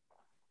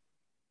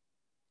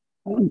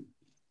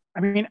 I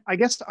mean, I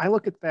guess I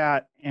look at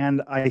that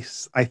and I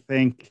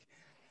think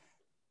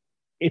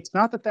it's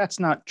not that that's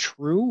not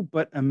true,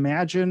 but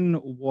imagine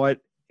what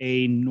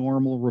a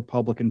normal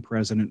Republican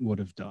president would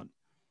have done.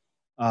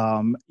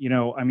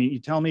 You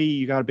tell me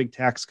you got a big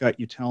tax cut,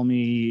 you tell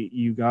me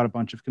you got a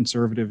bunch of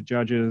conservative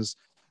judges,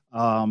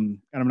 and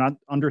I'm not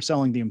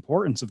underselling the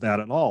importance of that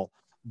at all,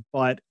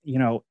 but,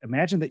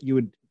 imagine that you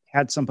would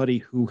had somebody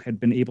who had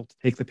been able to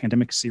take the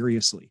pandemic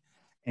seriously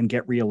and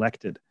get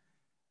reelected.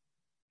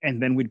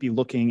 And then we'd be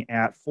looking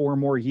at 4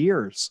 more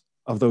years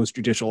of those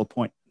judicial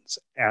appointments,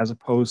 as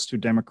opposed to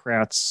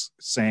Democrats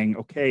saying,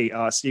 okay,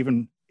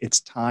 Stephen,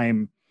 it's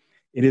time.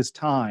 It is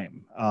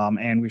time.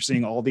 And we're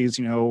seeing all these,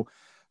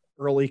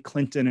 early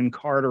Clinton and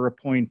Carter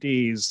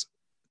appointees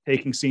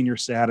taking senior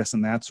status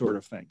and that sort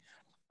of thing.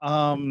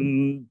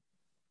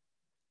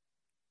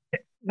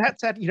 That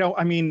said,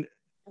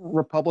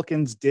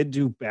 Republicans did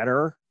do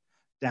better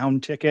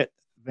down ticket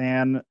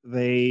than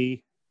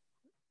they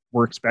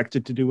were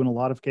expected to do in a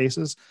lot of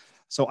cases.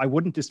 So I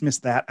wouldn't dismiss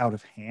that out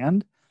of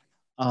hand.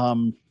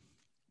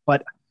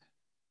 But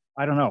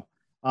I don't know.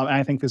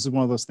 I think this is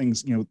one of those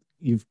things,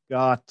 you've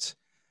got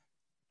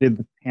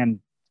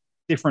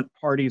different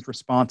parties'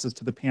 responses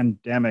to the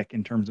pandemic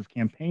in terms of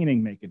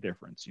campaigning make a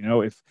difference.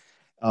 If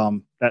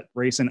that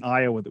race in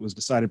Iowa that was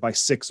decided by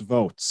 6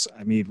 votes,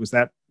 was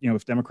that,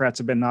 if Democrats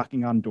had been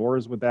knocking on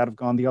doors, would that have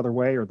gone the other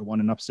way? Or the one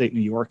in upstate New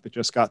York that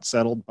just got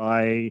settled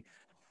by,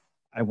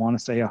 I want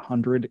to say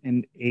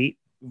 108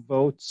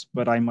 votes,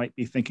 but I might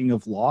be thinking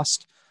of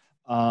lost.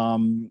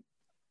 So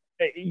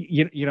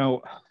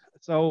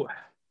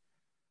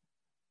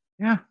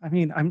yeah,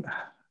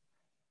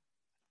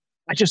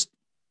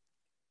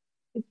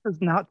 it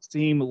does not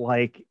seem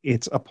like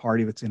it's a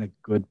party that's in a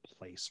good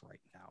place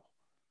right now.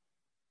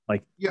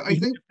 I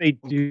think if they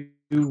do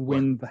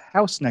win the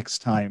House next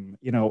time,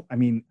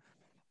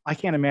 I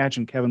can't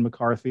imagine Kevin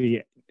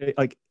McCarthy,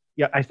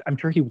 I'm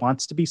sure he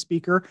wants to be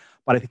speaker,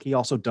 but I think he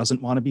also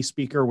doesn't want to be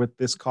speaker with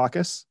this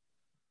caucus.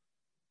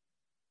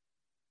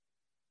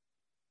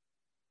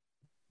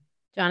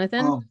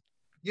 Jonathan?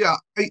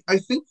 I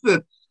think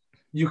that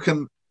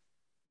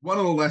one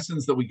of the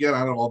lessons that we get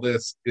out of all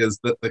this is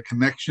that the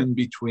connection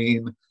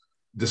between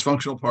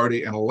dysfunctional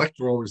party and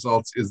electoral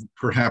results is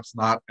perhaps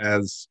not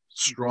as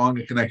strong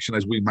a connection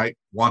as we might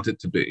want it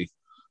to be.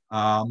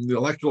 The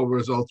electoral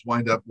results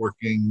wind up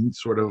working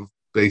sort of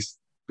based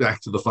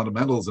back to the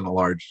fundamentals to a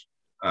large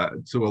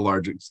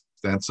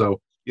extent.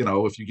 So,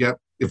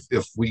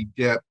 if we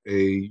get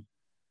a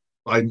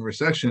Biden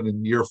recession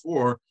in year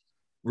 4,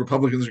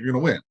 Republicans are going to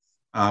win,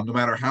 no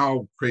matter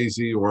how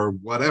crazy or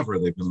whatever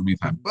they've been in the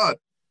meantime. But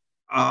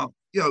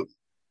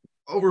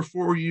over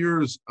 4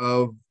 years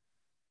of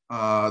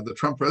the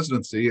Trump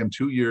presidency and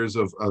 2 years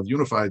of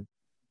unified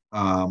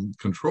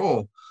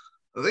control,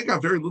 they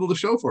got very little to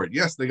show for it.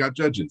 Yes, they got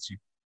judges.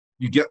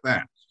 You get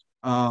that.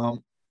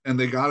 And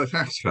they got a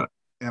tax cut.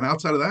 And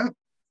outside of that,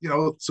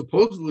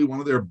 supposedly one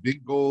of their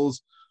big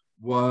goals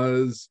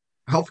was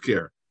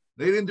healthcare.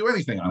 They didn't do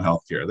anything on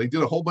healthcare. They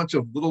did a whole bunch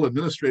of little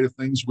administrative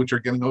things which are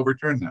getting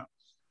overturned now.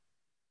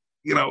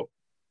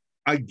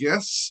 I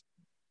guess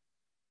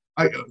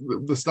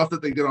the stuff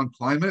that they did on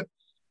climate,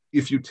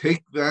 if you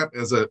take that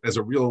as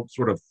a real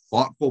sort of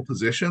thoughtful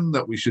position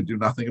that we should do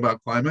nothing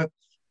about climate,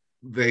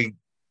 they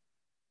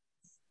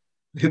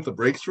hit the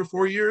brakes for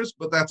 4 years,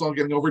 but that's all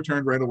getting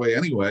overturned right away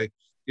anyway.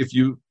 If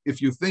you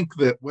think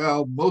that,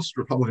 well, most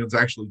Republicans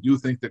actually do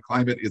think that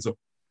climate is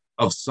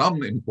of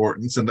some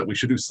importance and that we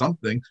should do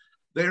something,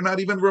 they're not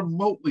even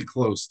remotely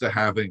close to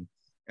having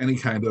any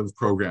kind of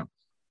program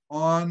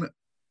on,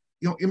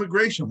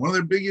 immigration. One of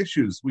their big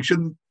issues, we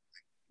shouldn't,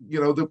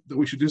 that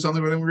we should do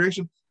something about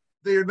immigration.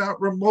 They're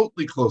not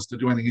remotely close to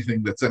doing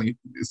anything that's any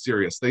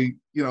serious. They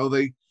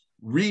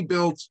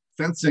rebuilt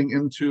fencing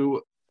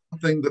into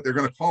something that they're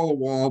going to call a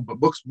wall,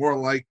 but looks more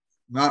like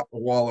not a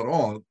wall at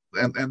all.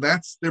 And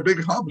that's their big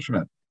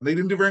accomplishment. They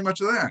didn't do very much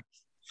of that.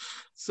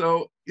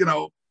 So,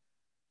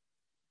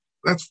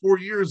 that's 4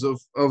 years of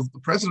the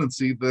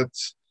presidency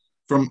that's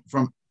from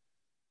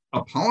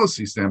a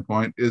policy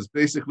standpoint is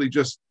basically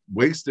just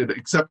wasted,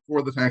 except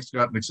for the tax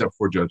cut and except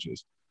for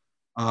judges.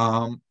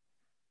 And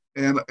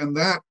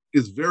that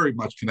is very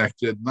much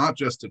connected, not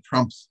just to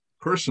Trump's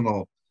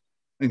personal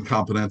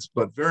incompetence,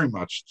 but very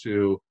much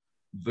to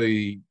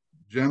the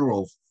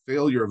general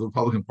failure of the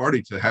Republican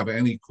Party to have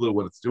any clue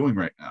what it's doing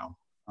right now.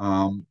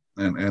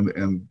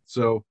 And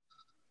so,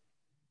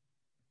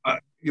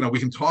 we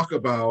can talk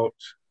about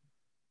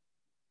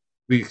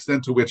the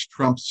extent to which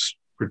Trump's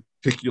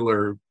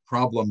particular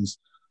problems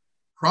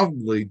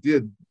probably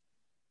did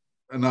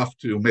enough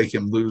to make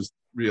him lose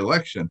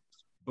re-election.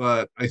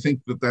 But I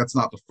think that that's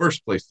not the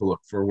first place to look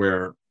for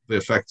where the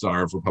effects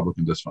are of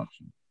Republican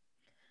dysfunction.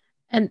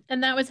 And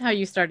that was how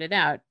you started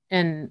out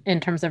in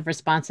terms of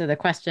response to the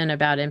question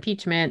about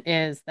impeachment,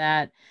 is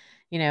that,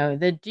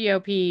 the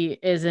GOP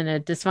is in a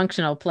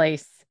dysfunctional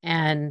place.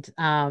 And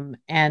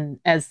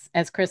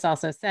as Chris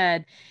also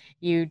said,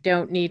 you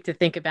don't need to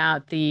think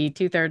about the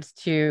 2/3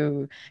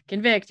 to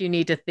convict. You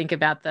need to think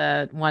about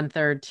the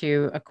 1/3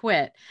 to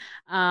acquit.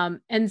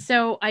 And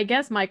so I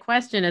guess my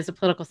question as a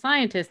political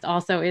scientist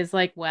also is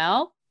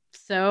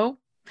so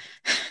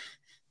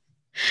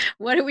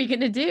what are we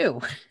going to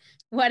do?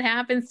 What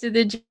happens to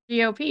the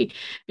GOP?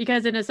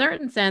 Because in a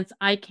certain sense,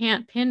 I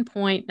can't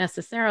pinpoint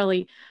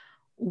necessarily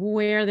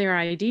where their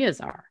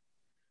ideas are.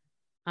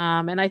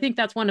 And I think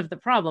that's one of the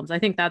problems. I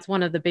think that's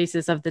one of the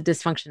bases of the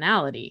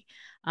dysfunctionality,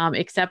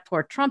 except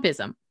for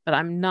Trumpism, but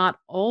I'm not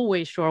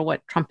always sure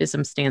what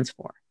Trumpism stands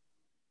for.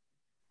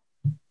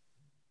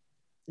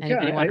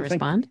 Anybody want to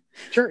respond?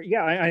 Sure.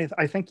 Yeah,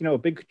 I think, a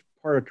big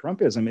part of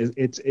Trumpism is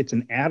it's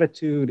an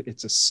attitude,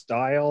 it's a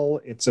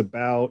style, it's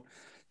about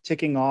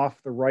ticking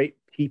off the right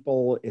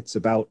people, it's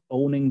about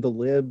owning the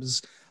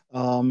libs,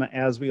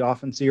 as we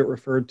often see it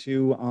referred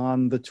to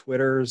on the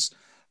Twitters.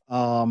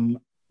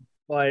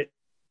 But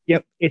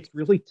yep, it's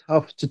really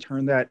tough to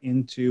turn that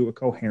into a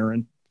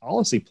coherent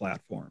policy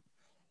platform.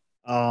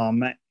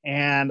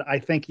 And I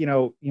think,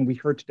 we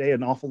heard today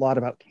an awful lot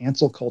about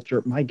cancel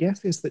culture. My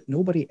guess is that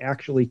nobody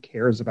actually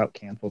cares about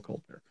cancel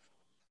culture.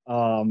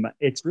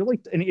 It's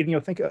really,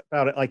 and think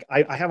about it, like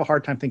I have a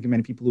hard time thinking of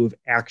many people who have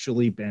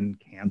actually been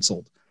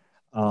canceled.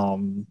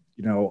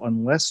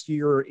 Unless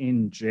you're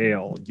in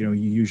jail, you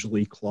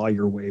usually claw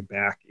your way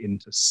back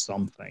into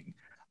something.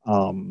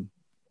 Whether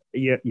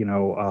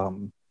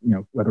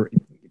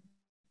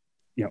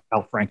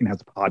Al Franken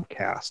has a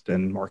podcast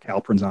and Mark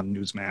Halperin's on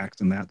Newsmax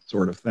and that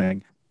sort of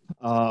thing.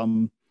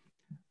 I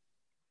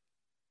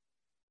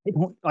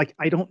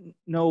don't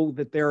know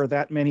that there are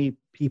that many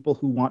people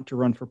who want to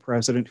run for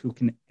president who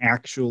can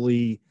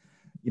actually,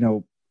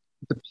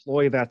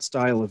 deploy that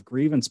style of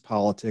grievance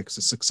politics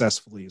as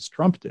successfully as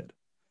Trump did.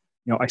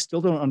 I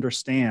still don't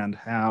understand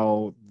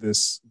how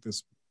this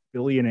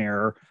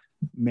billionaire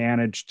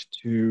managed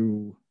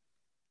to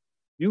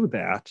do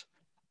that.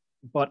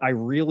 But I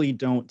really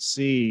don't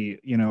see,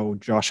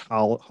 Josh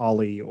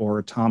Hawley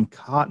or Tom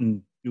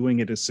Cotton doing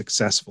it as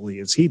successfully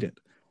as he did.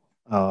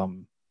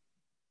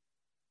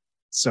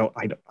 So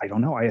I don't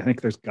know. I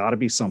think there's got to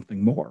be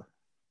something more.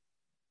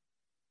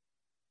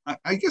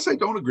 I guess I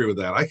don't agree with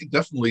that. I could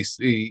definitely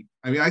see.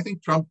 I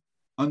think Trump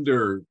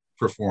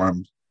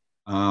underperformed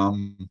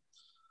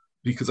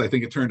because I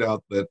think it turned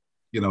out that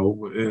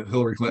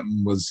Hillary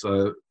Clinton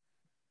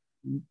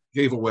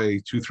gave away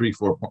 2, 3,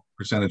 4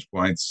 percentage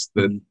points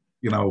that.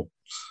 And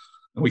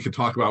we could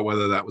talk about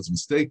whether that was a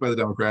mistake by the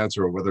Democrats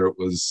or whether it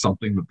was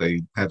something that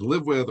they had to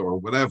live with or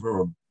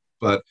whatever.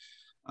 But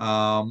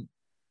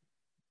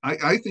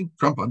I think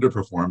Trump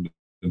underperformed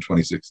in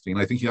 2016.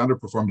 I think he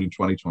underperformed in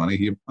 2020.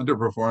 He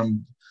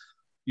underperformed,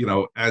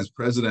 as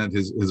president.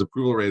 His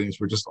approval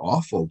ratings were just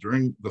awful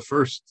during the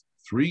first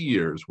 3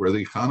 years where the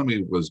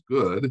economy was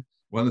good,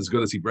 wasn't as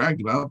good as he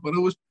bragged about, but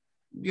it was,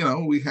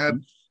 we had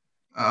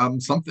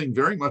something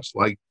very much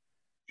like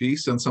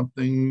peace and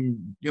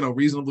something,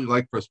 reasonably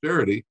like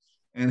prosperity,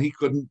 and he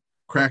couldn't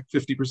crack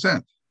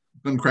 50%,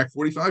 couldn't crack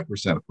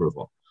 45%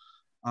 approval.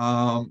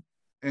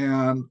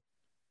 And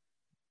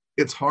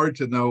it's hard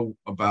to know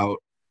about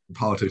the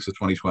politics of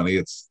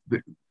 2020.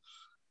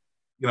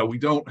 We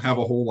don't have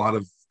a whole lot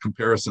of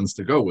comparisons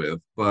to go with,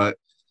 but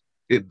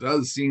it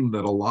does seem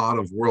that a lot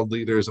of world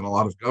leaders and a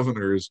lot of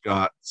governors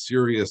got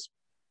serious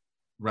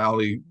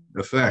rally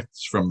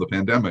effects from the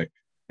pandemic,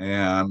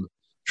 and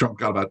Trump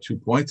got about 2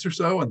 points or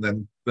so, and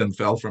then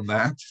fell from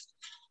that.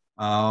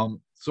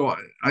 So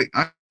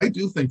I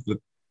do think that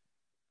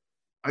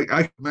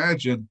I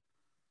imagine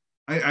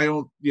I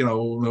don't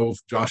know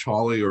if Josh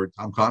Hawley or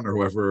Tom Cotton or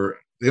whoever,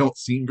 they don't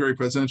seem very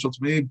presidential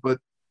to me, but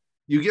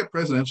you get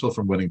presidential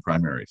from winning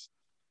primaries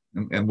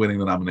and winning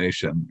the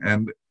nomination.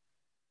 And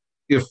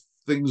if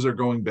things are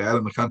going bad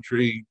in the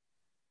country,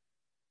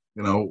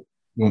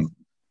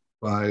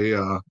 by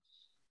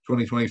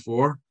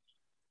 2024.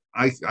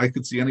 I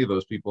could see any of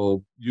those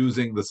people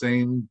using the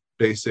same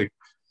basic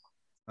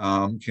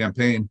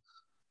campaign,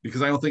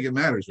 because I don't think it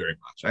matters very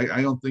much.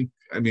 I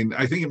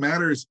think it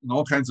matters in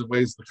all kinds of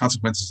ways, the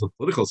consequences of the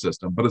political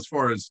system. But as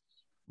far as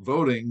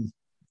voting,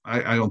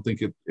 I don't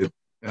think it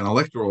and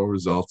electoral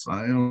results,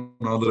 I don't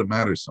know that it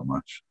matters so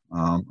much.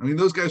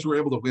 Those guys were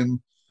able to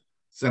win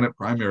Senate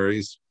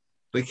primaries.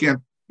 They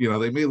can't,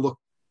 they may look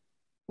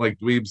like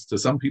dweebs to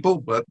some people,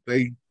 but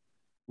they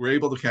were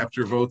able to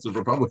capture votes of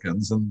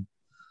Republicans. And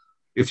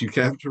if you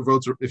can capture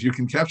votes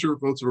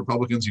of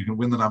Republicans, you can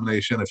win the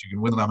nomination. If you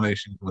can win the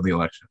nomination, you can win the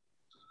election.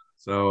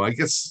 So I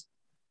guess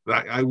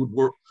I would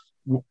work.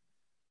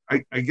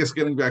 I guess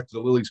getting back to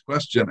Lily's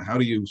question,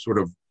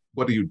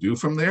 what do you do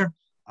from there?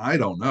 I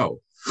don't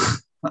know.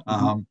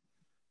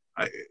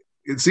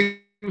 It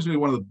seems to me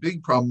one of the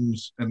big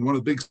problems and one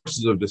of the big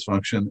sources of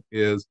dysfunction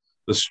is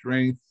the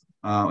strength,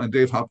 and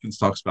Dave Hopkins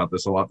talks about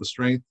this a lot, the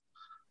strength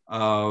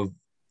of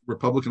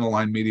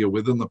Republican-aligned media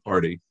within the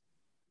party,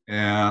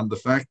 and the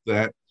fact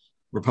that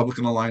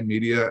Republican-aligned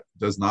media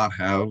does not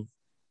have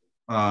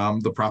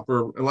the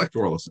proper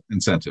electoral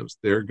incentives.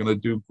 They're going to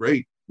do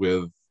great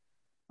with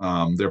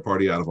their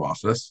party out of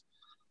office,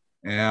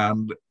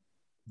 and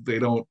they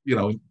don't,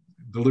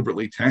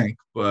 deliberately tank,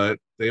 but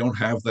they don't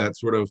have that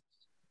sort of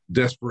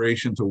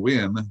desperation to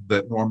win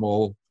that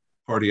normal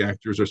party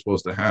actors are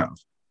supposed to have.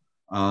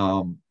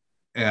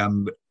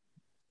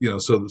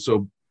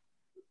 So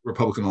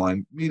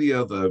Republican-aligned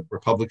media, the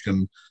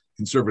Republican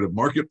conservative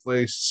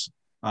marketplace,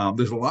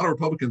 there's a lot of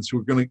Republicans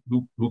who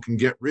can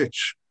get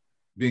rich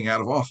being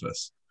out of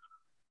office,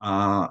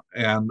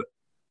 and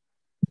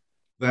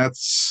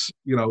that's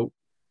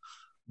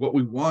what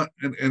we want,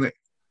 and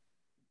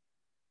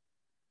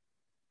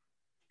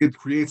it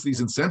creates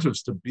these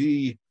incentives to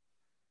be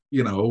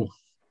you know,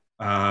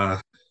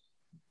 I'm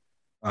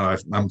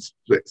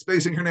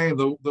spacing her name,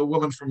 the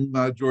woman from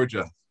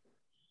Georgia.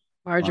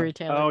 Marjorie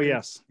Taylor. Oh,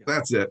 yes.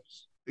 That's it.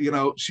 You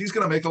know, she's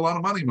going to make a lot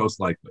of money, most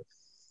likely.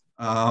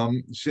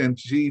 And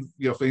she,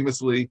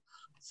 famously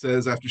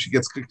says after she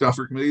gets kicked off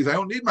her committees, I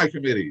don't need my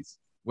committees.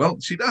 Well,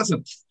 she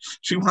doesn't.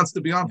 She wants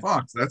to be on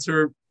Fox. That's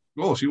her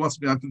goal. She wants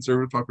to be on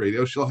conservative talk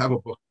radio. She'll have a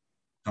book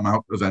come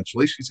out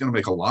eventually. She's going to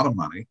make a lot of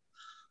money.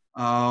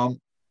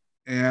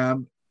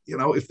 And,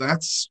 if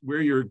that's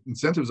where your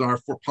incentives are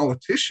for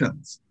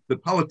politicians,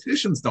 that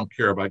politicians don't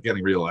care about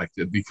getting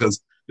reelected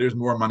because there's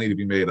more money to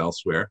be made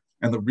elsewhere.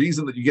 And the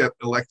reason that you get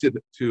elected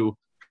to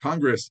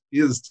Congress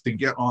is to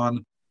get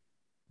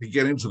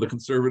into the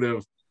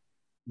conservative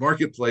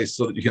marketplace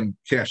so that you can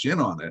cash in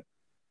on it.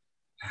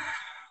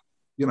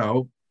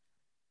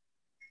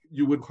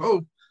 You would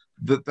hope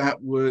that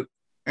would,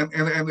 and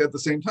at the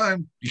same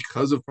time,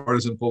 because of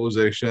partisan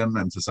polarization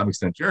and to some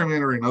extent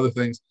gerrymandering and other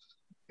things,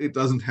 it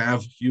doesn't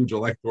have huge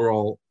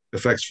electoral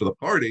effects for the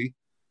party.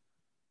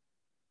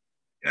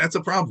 That's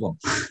a problem.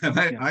 And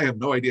I have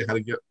no idea how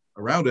to get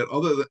around it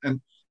other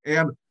than,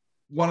 and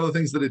one of the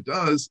things that it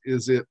does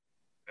is that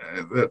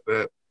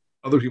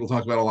other people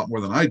talk about a lot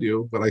more than I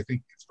do, but I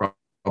think it's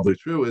probably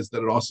true, is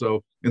that it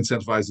also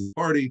incentivizes the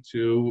party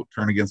to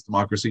turn against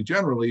democracy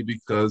generally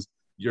because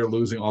you're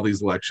losing all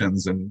these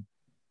elections and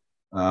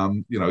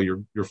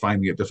you're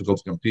finding it difficult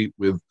to compete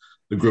with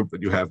the group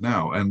that you have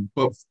now. And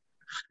both,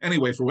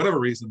 anyway, for whatever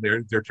reason,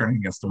 they're turning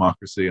against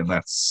democracy, and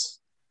that's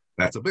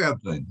a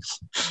bad thing.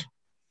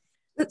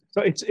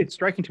 So it's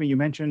striking to me. You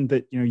mentioned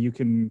that you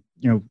can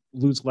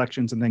lose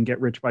elections and then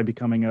get rich by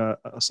becoming a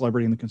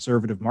celebrity in the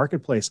conservative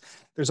marketplace.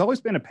 There's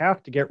always been a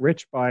path to get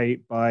rich by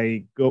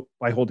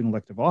holding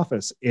elective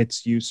office.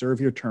 It's you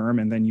serve your term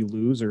and then you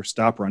lose or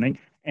stop running,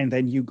 and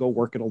then you go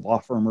work at a law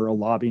firm or a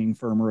lobbying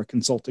firm or a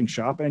consulting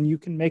shop, and you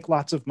can make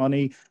lots of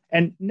money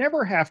and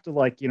never have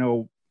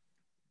to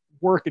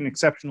work an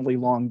exceptionally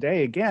long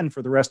day again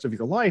for the rest of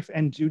your life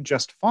and do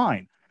just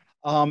fine.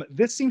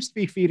 This seems to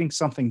be feeding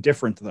something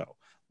different, though,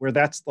 where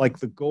that's like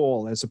the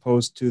goal as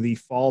opposed to the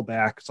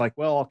fallback. It's like,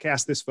 well, I'll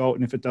cast this vote,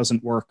 and if it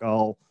doesn't work,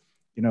 I'll,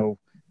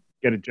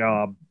 get a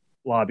job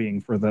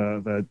lobbying for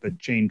the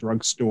chain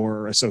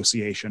drugstore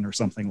association or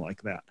something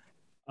like that.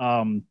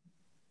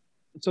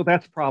 So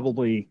that's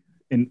probably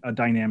a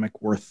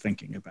dynamic worth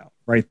thinking about,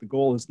 right? The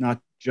goal is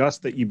not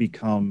just that you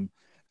become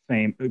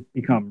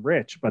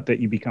rich, but that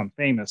you become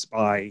famous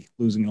by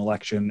losing an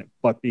election,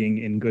 but being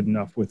in good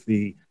enough with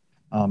the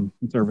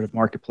conservative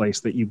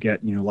marketplace that you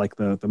get, like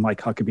the Mike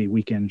Huckabee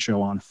weekend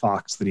show on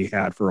Fox that he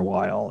had for a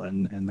while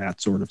and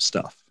that sort of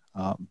stuff.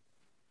 And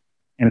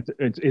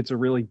it's a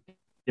really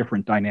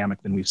different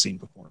dynamic than we've seen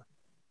before.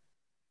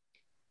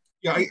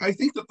 Yeah, I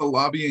think that the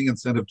lobbying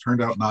incentive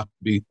turned out not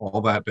to be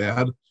all that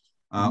bad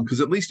because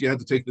at least you had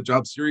to take the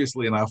job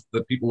seriously enough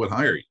that people would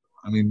hire you.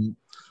 I mean,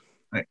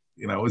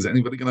 is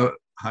anybody going to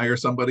hire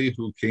somebody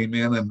who came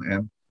in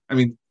and I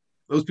mean,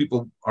 those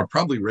people are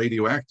probably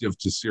radioactive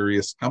to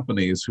serious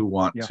companies who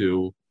want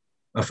to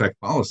affect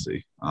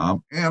policy.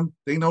 And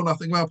they know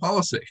nothing about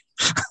policy.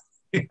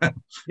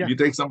 You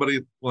take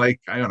somebody like,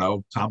 I don't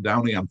know, Tom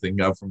Downey, I'm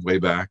thinking of from way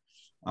back,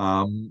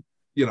 or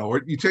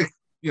you take,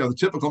 the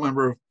typical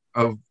member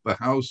of the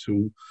House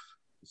who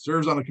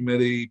serves on a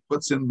committee,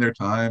 puts in their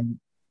time,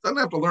 doesn't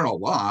have to learn a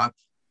lot,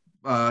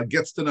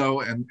 gets to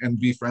know and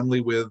be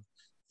friendly with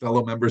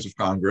fellow members of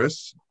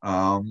Congress.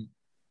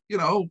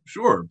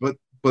 Sure,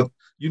 but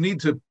you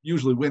need to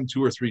usually win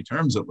 2 or 3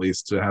 terms at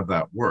least to have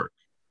that work.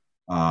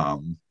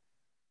 And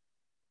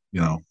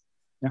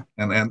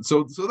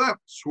so that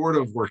sort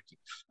of worked.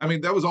 I mean,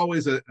 that was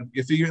always an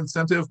iffy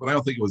incentive, but I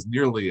don't think it was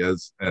nearly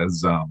as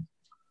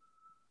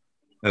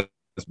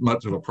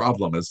much of a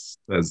problem as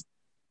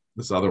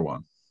this other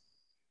one.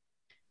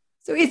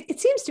 So it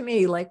seems to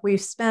me like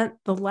we've spent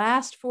the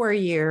last 4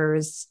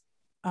 years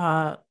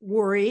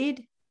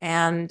worried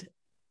and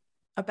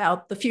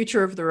about the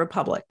future of the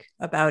republic,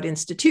 about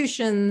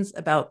institutions,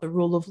 about the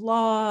rule of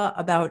law,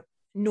 about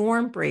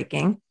norm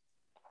breaking.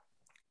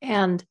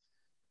 But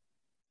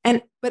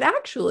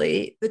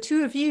actually, the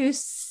two of you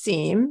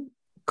seem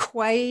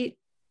quite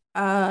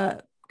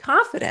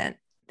confident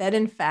that,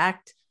 in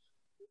fact,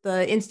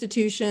 the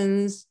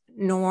institutions,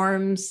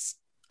 norms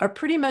are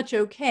pretty much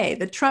okay.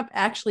 That Trump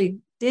actually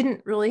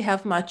didn't really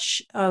have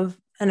much of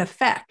an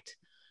effect.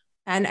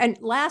 And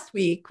last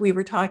week, we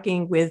were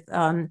talking with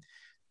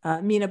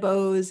Mina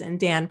Bose and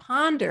Dan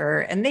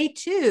Ponder, and they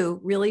too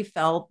really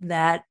felt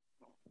that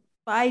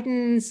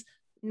Biden's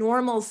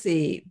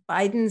normalcy,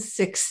 Biden's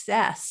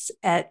success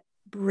at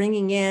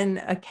bringing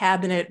in a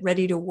cabinet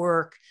ready to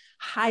work,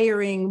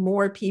 hiring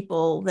more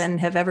people than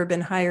have ever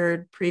been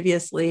hired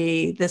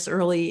previously this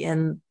early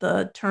in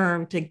the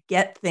term to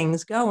get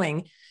things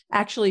going,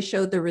 actually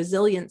showed the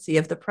resiliency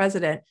of the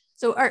president.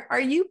 So are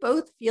you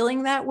both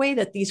feeling that way,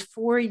 that these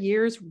 4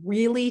 years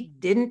really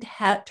didn't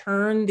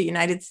turn the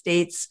United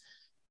States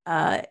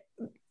in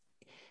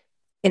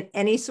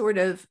any sort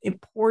of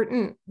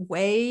important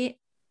way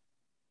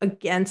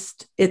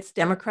against its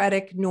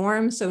democratic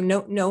norms. So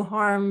no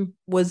harm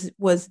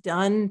was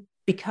done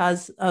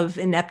because of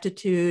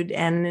ineptitude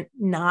and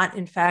not,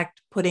 in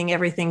fact, putting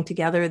everything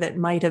together that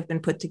might have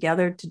been put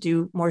together to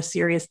do more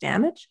serious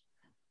damage?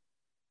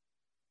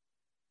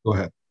 Go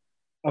ahead.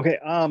 Okay.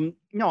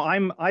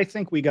 No, I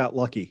think we got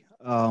lucky.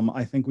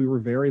 I think we were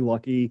very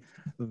lucky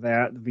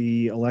that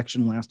the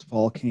election last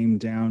fall came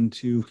down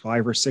to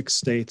 5 or 6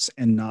 states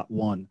and not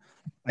one.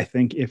 I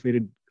think if it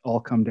had all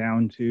come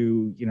down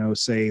to,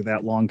 say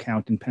that long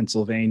count in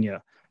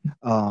Pennsylvania,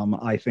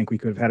 I think we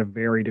could have had a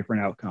very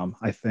different outcome.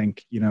 I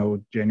think,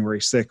 January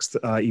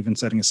 6th, even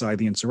setting aside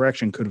the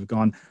insurrection, could have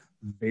gone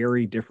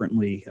very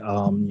differently.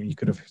 You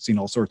could have seen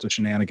all sorts of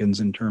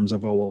shenanigans in terms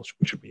of,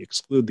 should we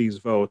exclude these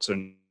votes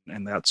and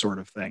that sort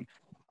of thing.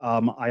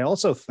 I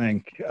also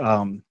think,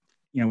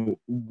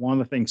 one of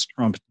the things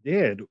Trump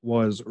did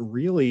was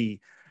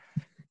really,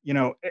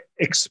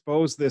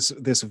 expose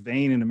this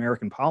vein in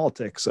American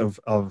politics of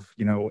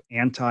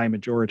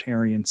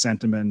anti-majoritarian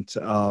sentiment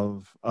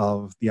of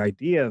the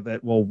idea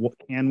that,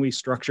 can we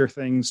structure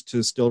things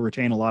to still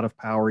retain a lot of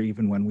power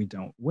even when we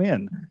don't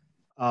win?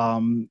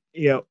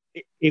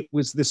 It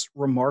was this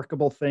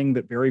remarkable thing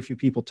that very few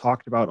people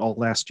talked about all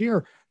last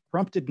year.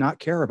 Trump did not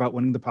care about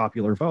winning the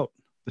popular vote.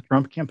 The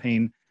Trump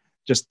campaign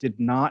just did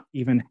not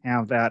even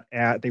have that.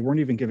 They weren't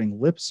even giving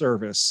lip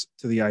service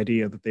to the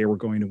idea that they were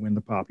going to win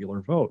the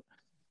popular vote.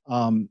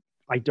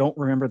 I don't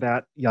remember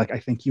that. I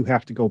think you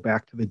have to go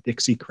back to the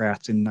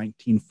Dixiecrats in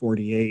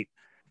 1948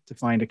 to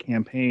find a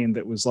campaign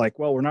that was like,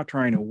 well, we're not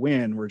trying to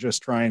win. We're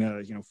just trying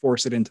to,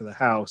 force it into the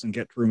House and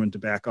get Truman to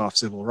back off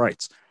civil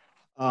rights.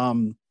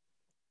 And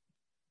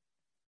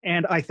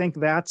I think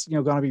that's,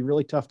 going to be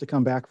really tough to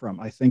come back from.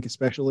 I think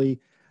especially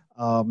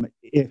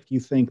if you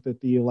think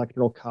that the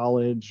Electoral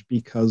College,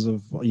 because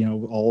of,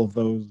 all of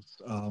those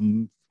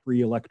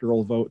free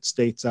electoral vote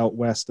states out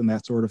west and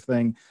that sort of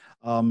thing,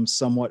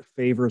 somewhat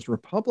favors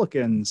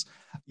Republicans.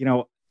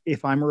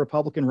 If I'm a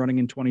Republican running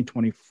in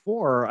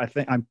 2024, I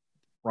think I'm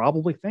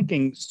probably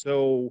thinking,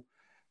 so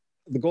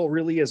the goal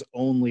really is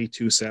only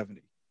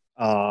 270.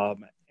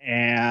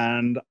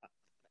 And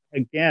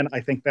again, I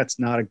think that's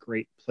not a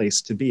great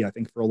place to be. I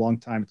think for a long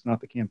time, it's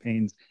not the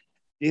campaigns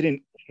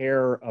didn't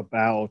care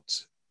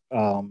about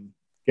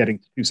getting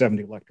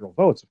 270 electoral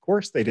votes. Of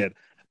course they did,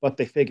 but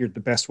they figured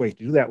the best way to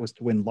do that was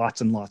to win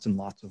lots and lots and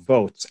lots of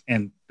votes,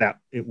 and that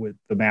the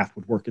math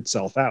would work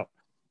itself out.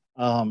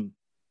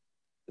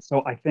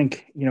 So I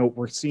think,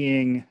 we're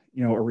seeing,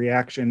 a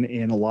reaction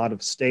in a lot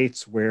of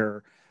states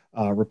where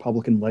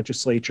Republican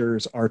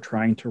legislatures are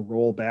trying to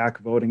roll back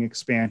voting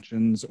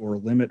expansions or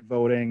limit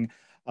voting.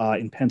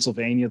 In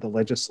Pennsylvania, the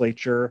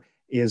legislature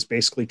is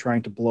basically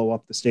trying to blow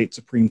up the state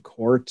Supreme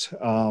Court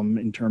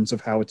in terms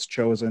of how it's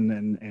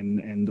chosen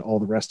and all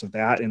the rest of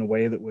that in a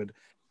way that would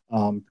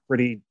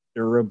pretty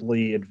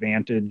durably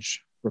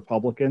advantage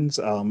Republicans.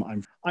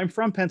 I'm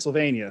from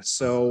Pennsylvania,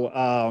 so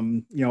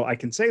I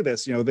can say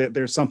this.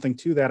 There's something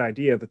to that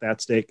idea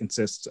that state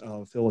consists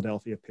of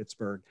Philadelphia,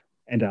 Pittsburgh,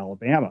 and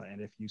Alabama.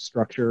 And if you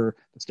structure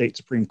the state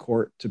Supreme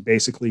Court to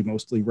basically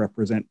mostly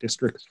represent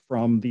districts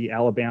from the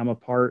Alabama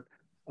part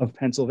of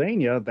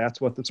Pennsylvania, that's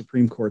what the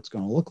Supreme Court's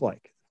going to look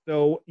like.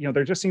 So,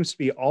 there just seems to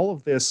be all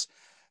of this,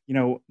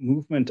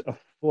 movement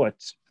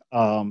afoot,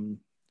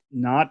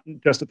 not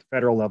just at the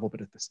federal level,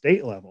 but at the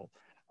state level,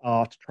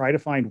 to try to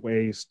find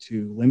ways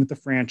to limit the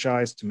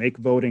franchise, to make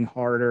voting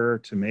harder,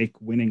 to make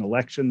winning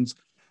elections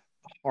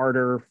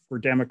harder for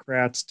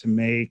Democrats, to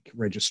make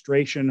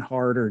registration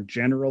harder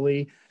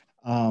generally.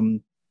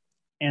 And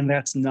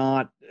that's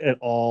not at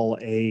all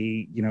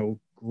a,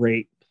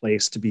 great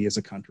place to be as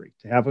a country.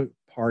 To have a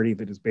party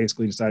that has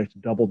basically decided to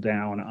double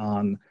down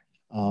on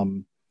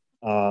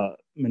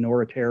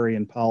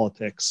minoritarian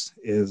politics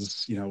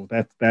is,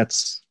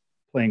 that's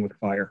playing with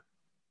fire.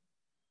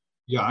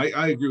 Yeah,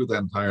 I agree with that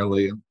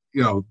entirely. And,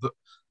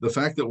 the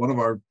fact that one of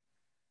our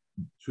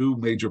two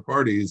major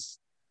parties,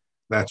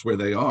 that's where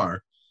they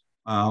are.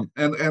 And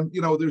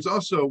there's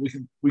also,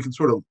 we can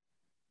sort of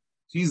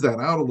tease that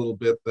out a little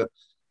bit, that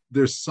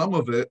there's some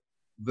of it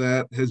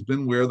that has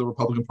been where the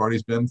Republican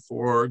Party's been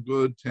for a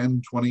good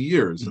 10, 20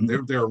 years. Mm-hmm.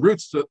 And there are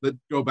roots that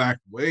go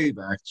way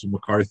back to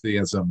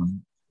McCarthyism and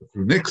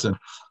through Nixon.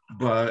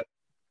 But,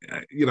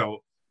 the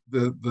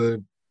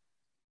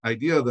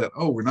idea that,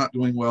 we're not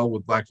doing well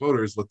with Black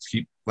voters, let's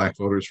keep Black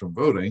voters from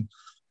voting,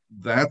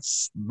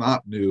 that's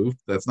not new.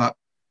 That's not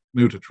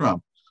new to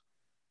Trump.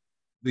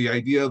 The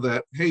idea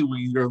that, hey,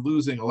 we are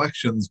losing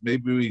elections,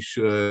 maybe we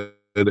should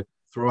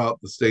throw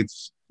out the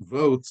state's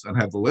votes and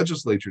have the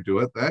legislature do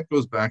it, that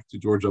goes back to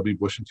George W.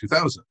 Bush in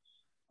 2000,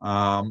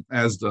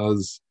 as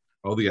does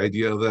the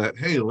idea that,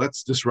 hey,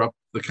 let's disrupt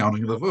the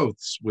counting of the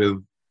votes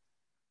with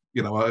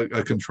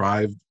a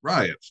contrived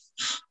riot.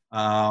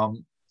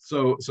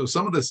 So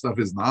some of this stuff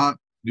is not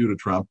new to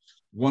Trump.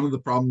 One of the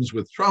problems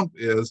with Trump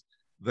is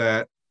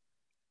that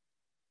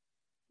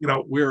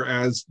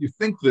whereas you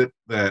think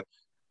that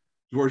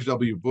George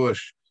W.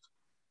 Bush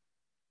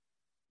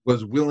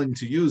was willing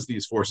to use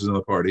these forces in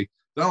the party,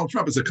 Donald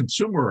Trump is a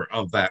consumer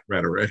of that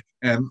rhetoric,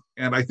 and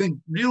I think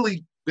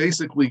really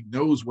basically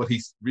knows what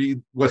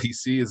he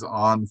sees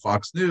on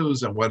Fox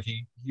News and what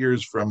he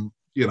hears from,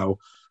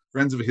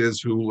 friends of his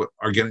who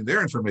are getting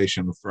their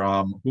information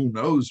from who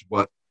knows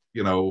what,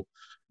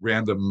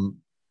 random,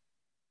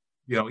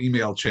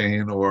 email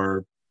chain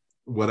or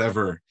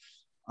whatever.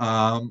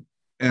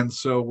 And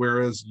so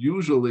whereas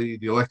usually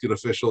the elected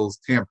officials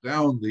tamp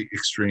down the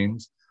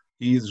extremes,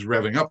 he's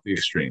revving up the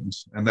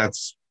extremes. And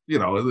that's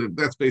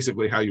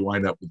basically how you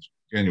wind up with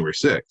January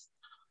 6th.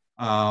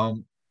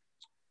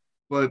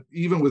 But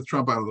even with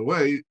Trump out of the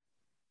way,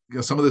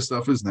 some of this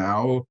stuff is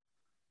now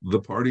the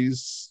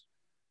party's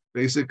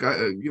basic,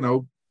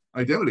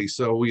 identity.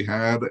 So we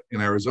had in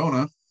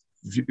Arizona,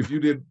 if you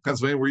did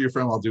Pennsylvania where you're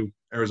from, I'll do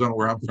Arizona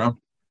where I'm from.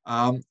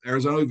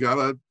 Arizona got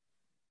a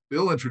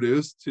bill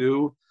introduced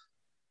to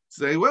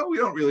say, well, we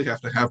don't really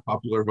have to have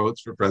popular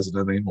votes for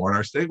president anymore in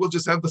our state. We'll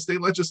just have the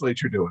state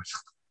legislature do it.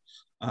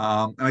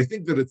 And I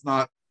think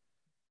that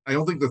I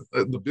don't think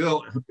that the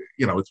bill,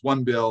 it's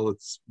one bill,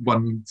 it's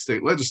one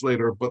state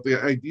legislator, but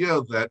the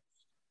idea that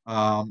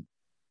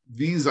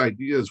these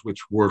ideas, which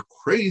were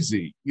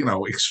crazy,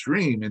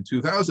 extreme in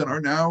 2000,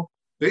 are now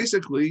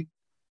basically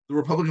the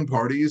Republican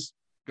Party's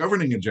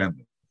governing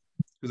agenda,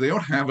 because they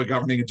don't have a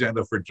governing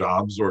agenda for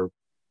jobs or,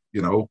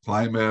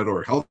 climate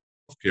or health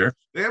care.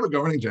 They have a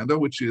governing agenda,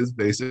 which is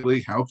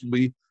basically how can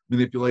we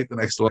manipulate the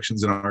next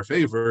elections in our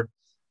favor.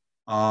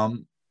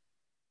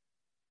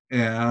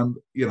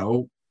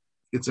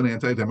 It's an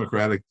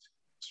anti-democratic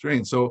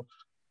strain. So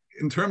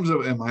in terms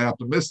of, am I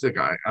optimistic?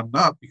 I'm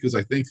not, because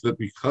I think that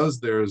because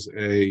there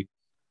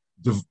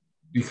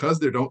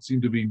don't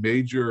seem to be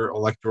major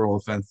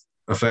electoral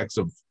effects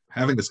of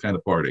having this kind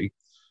of party,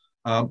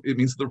 it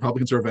means that the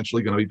Republicans are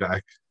eventually going to be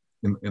back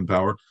in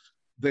power.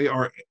 They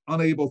are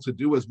unable to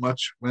do as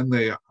much when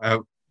they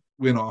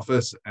win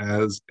office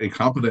as a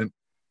competent,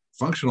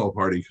 functional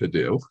party could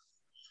do,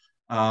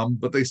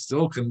 but they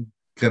still can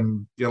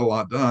get a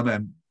lot done.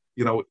 And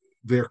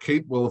they're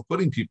capable of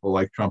putting people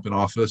like Trump in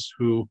office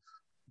who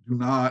do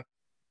not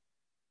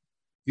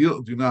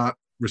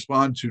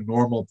respond to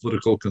normal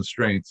political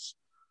constraints,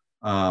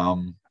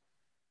 and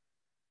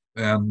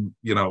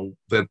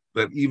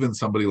that even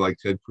somebody like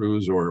Ted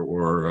Cruz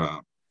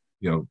or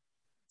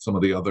some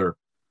of the other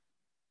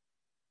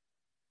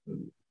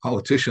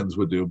politicians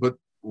would do. But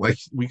like,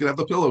 we could have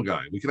the pillow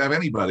guy, we could have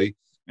anybody,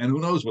 and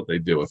who knows what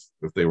they'd do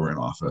if they were in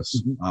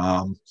office.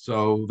 Mm-hmm.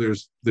 So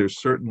there's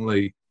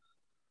certainly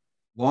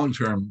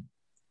long-term.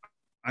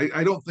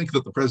 I don't think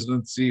that the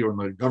presidency or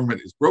the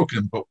government is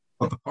broken, but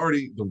the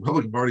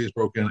Republican Party is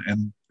broken,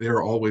 and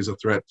they're always a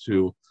threat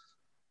to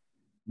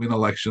win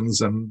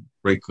elections and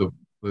break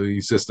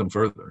the system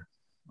further.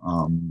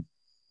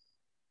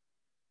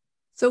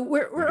 So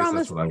we're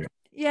almost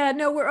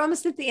we're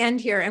almost at the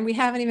end here, and we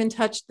haven't even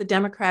touched the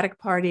Democratic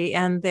Party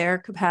and their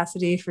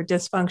capacity for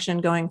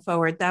dysfunction going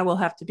forward. That will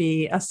have to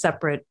be a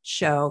separate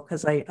show,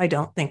 because I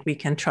don't think we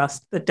can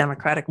trust the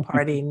Democratic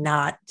Party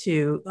not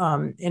to,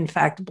 in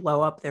fact,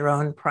 blow up their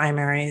own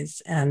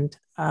primaries and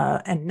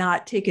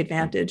not take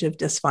advantage of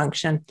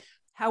dysfunction.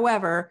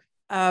 However,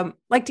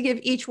 like to give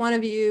each one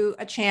of you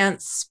a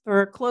chance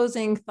for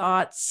closing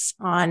thoughts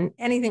on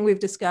anything we've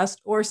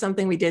discussed or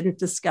something we didn't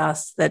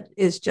discuss that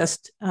is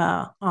just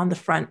on the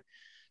front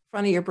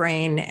of your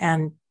brain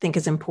and think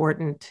is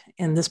important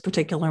in this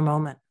particular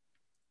moment.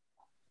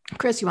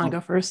 Chris, you want to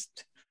go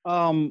first?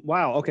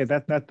 Wow. Okay.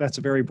 That's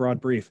a very broad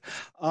brief.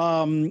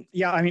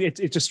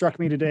 It just struck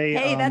me today.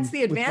 Hey, that's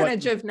the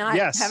advantage of not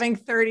having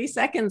 30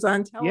 seconds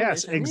on television.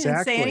 Yes, exactly. You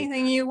can say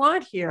anything you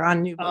want here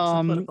on New Books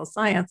in Political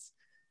Science.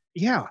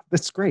 Yeah,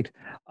 that's great.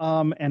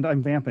 And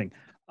I'm vamping.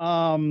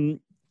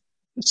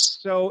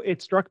 So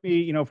it struck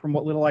me, from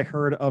what little I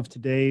heard of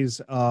today's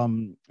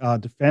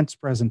defense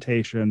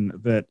presentation,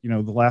 that,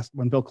 the last,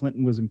 when Bill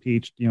Clinton was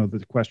impeached,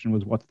 the question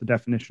was, what's the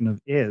definition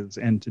of is?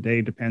 And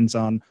today depends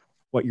on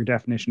what your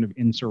definition of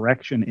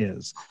insurrection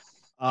is.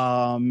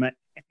 I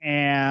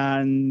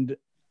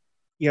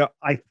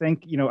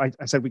think,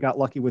 I said we got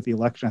lucky with the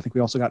election. I think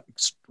we also got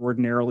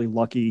extraordinarily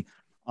lucky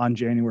on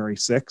January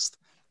 6th.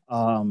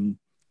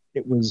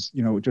 It was,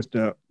 just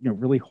a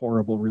really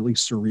horrible, really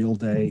surreal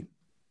day.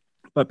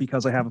 But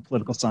because I have a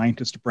political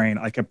scientist brain,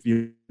 I kept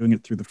viewing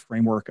it through the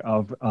framework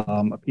of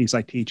a piece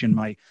I teach in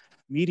my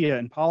media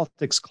and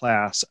politics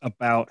class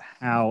about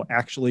how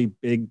actually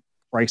big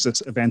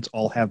crisis events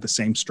all have the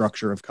same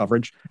structure of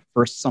coverage.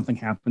 First, something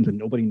happens and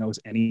nobody knows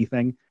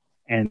anything.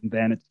 And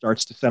then it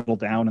starts to settle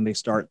down and they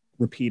start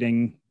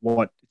repeating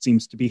what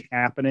seems to be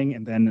happening.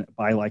 And then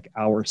by like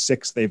hour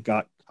 6, they've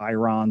got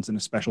chyrons and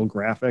a special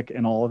graphic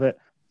and all of it.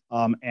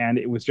 And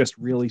it was just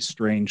really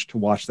strange to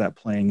watch that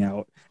playing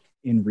out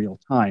in real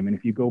time. And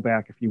if you go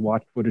back, if you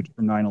watch footage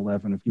from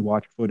 9/11, if you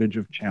watch footage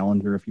of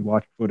Challenger, if you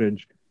watch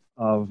footage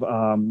of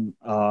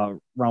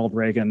Ronald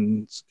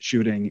Reagan's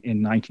shooting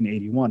in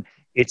 1981,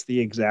 it's the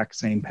exact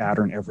same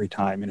pattern every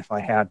time. And if I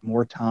had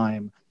more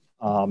time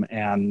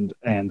and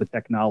the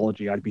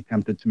technology, I'd be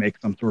tempted to make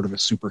some sort of a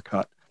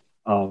supercut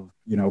of,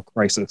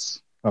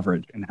 crisis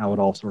coverage and how it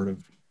all sort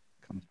of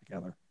comes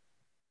together.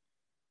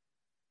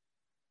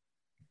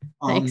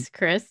 Thanks,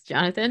 Chris.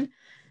 Jonathan?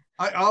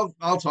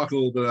 I'll talk a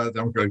little bit about the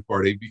Democratic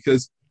Party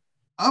because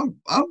I'm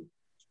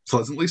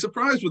pleasantly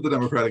surprised with the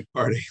Democratic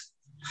Party.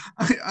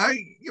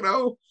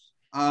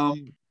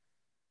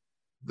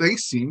 They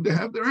seem to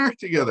have their act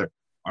together.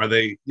 Are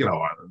they,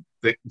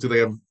 do they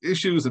have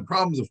issues and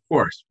problems? Of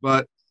course.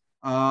 But,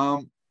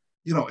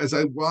 as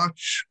I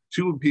watch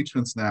two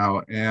impeachments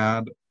now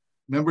and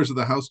members of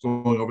the House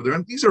going over there,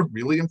 and these are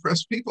really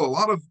impressed people, a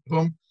lot of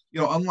whom,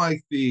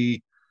 unlike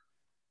the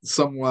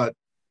somewhat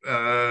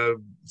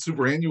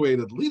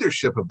superannuated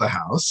leadership of the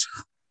House,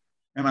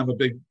 and I'm a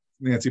big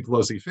Nancy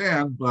Pelosi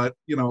fan, but,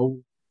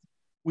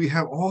 we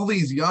have all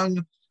these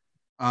young,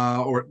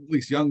 or at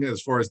least young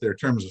as far as their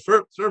terms of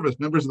service,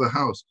 members of the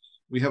House.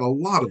 We have a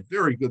lot of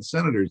very good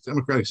senators,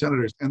 Democratic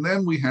senators. And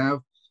then we have,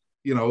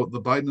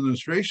 the Biden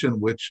administration,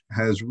 which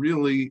has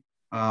really,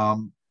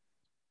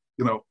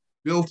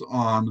 built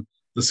on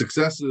the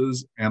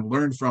successes and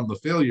learned from the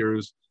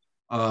failures.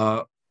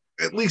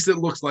 At least it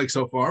looks like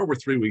so far, we're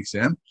 3 weeks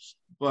in,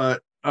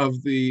 but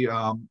of the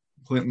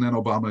Clinton and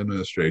Obama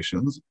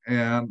administrations.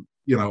 And,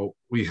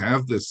 we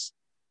have this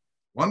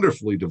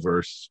wonderfully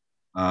diverse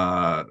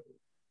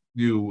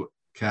new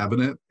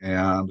cabinet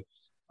and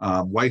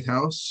White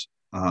House.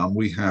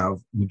 We have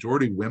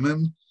majority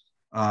women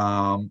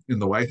in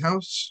the White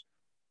House.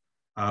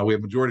 We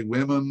have majority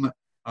women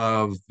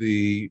of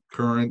the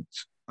current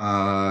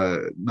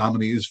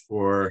nominees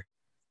for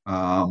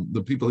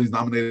the people he's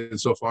nominated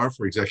so far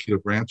for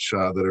executive branch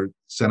that are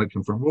Senate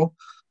confirmable.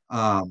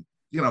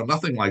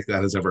 Nothing like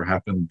that has ever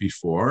happened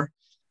before.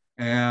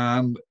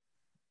 And,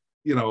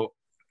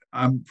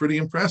 I'm pretty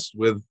impressed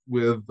with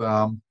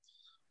that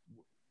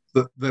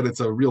it's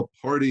a real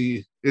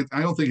party.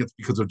 I don't think it's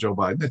because of Joe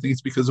Biden. I think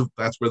it's because of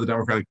that's where the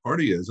Democratic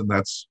Party is, and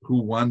that's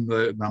who won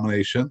the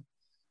nomination.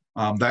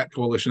 That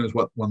coalition is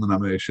what won the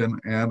nomination,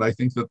 and I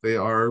think that they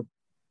are,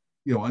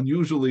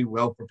 unusually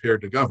well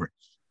prepared to govern.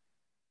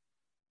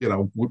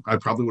 I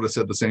probably would have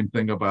said the same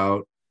thing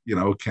about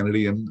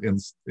Kennedy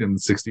in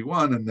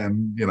 61, and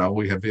then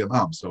we had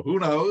Vietnam. So who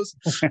knows?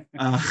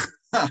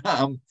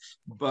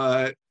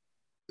 But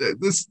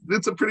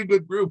it's a pretty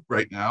good group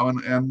right now,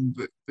 and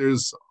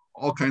there's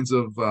all kinds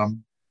of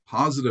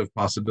positive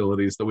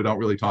possibilities that we don't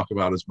really talk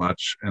about as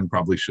much and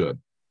probably should.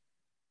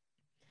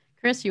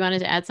 Chris, you wanted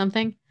to add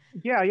something?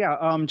 Yeah.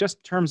 Just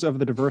in terms of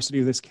the diversity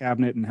of this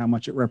cabinet and how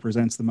much it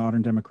represents the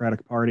modern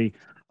Democratic Party,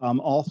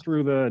 all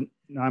through the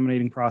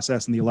nominating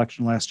process and the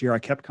election last year, I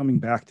kept coming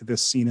back to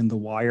this scene in The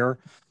Wire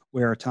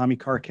where Tommy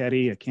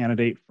Carcetti,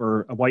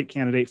 a white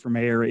candidate for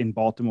mayor in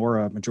Baltimore,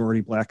 a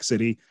majority black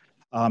city,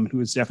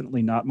 who is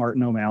definitely not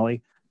Martin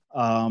O'Malley,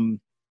 goes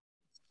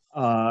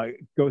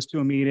to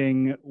a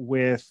meeting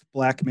with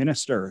black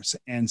ministers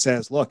and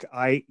says, look,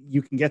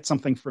 you can get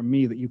something from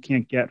me that you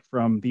can't get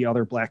from the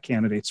other black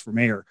candidates for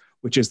mayor,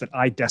 which is that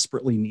I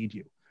desperately need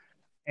you.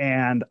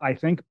 And I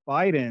think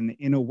Biden,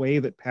 in a way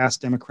that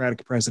past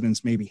Democratic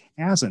presidents maybe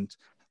hasn't,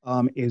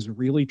 is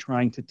really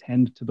trying to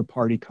tend to the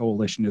party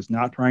coalition, is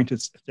not trying to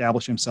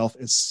establish himself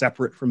as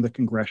separate from the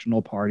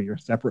congressional party or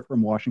separate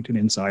from Washington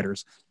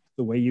insiders,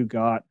 the way you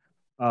got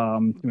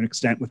to an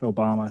extent with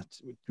Obama,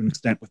 to an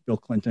extent with Bill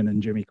Clinton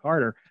and Jimmy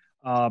Carter.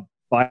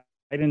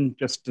 Biden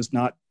just does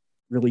not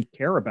really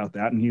care about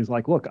that. And he's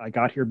like, look, I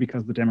got here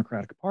because of the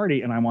Democratic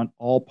Party, and I want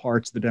all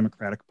parts of the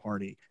Democratic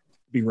Party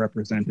to be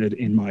represented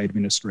in my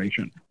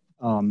administration.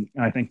 And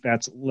I think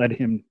that's led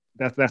him,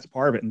 that's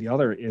part of it. And the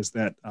other is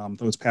that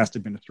those past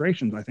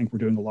administrations, I think, were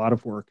doing a lot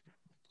of work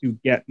to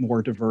get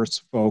more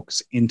diverse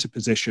folks into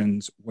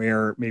positions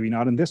where maybe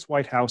not in this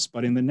White House,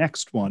 but in the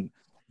next one,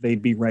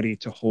 they'd be ready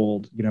to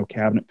hold,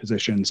 cabinet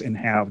positions and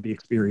have the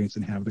experience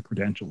and have the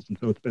credentials. And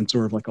so it's been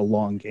sort of like a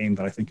long game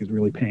that I think is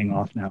really paying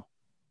off now.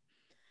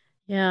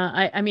 Yeah,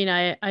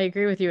 I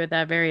agree with you with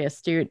that very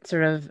astute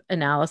sort of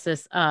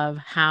analysis of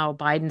how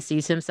Biden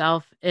sees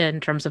himself in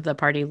terms of the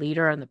party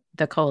leader and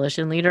the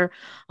coalition leader,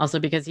 also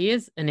because he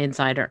is an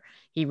insider.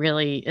 He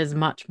really is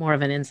much more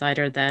of an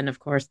insider than, of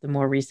course, the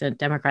more recent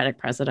Democratic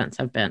presidents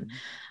have been.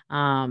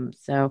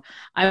 So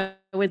I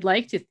would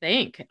like to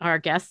thank our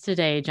guests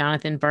today,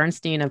 Jonathan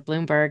Bernstein of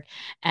Bloomberg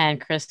and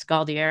Chris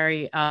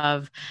Galdieri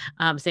of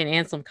St.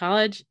 Anselm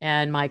College,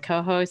 and my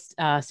co-host,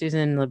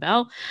 Susan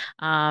LaBelle.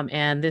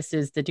 And this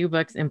is the New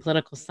Books in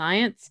Political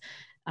Science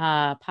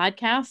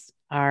podcast,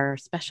 our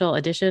special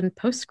edition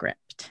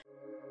Postscript.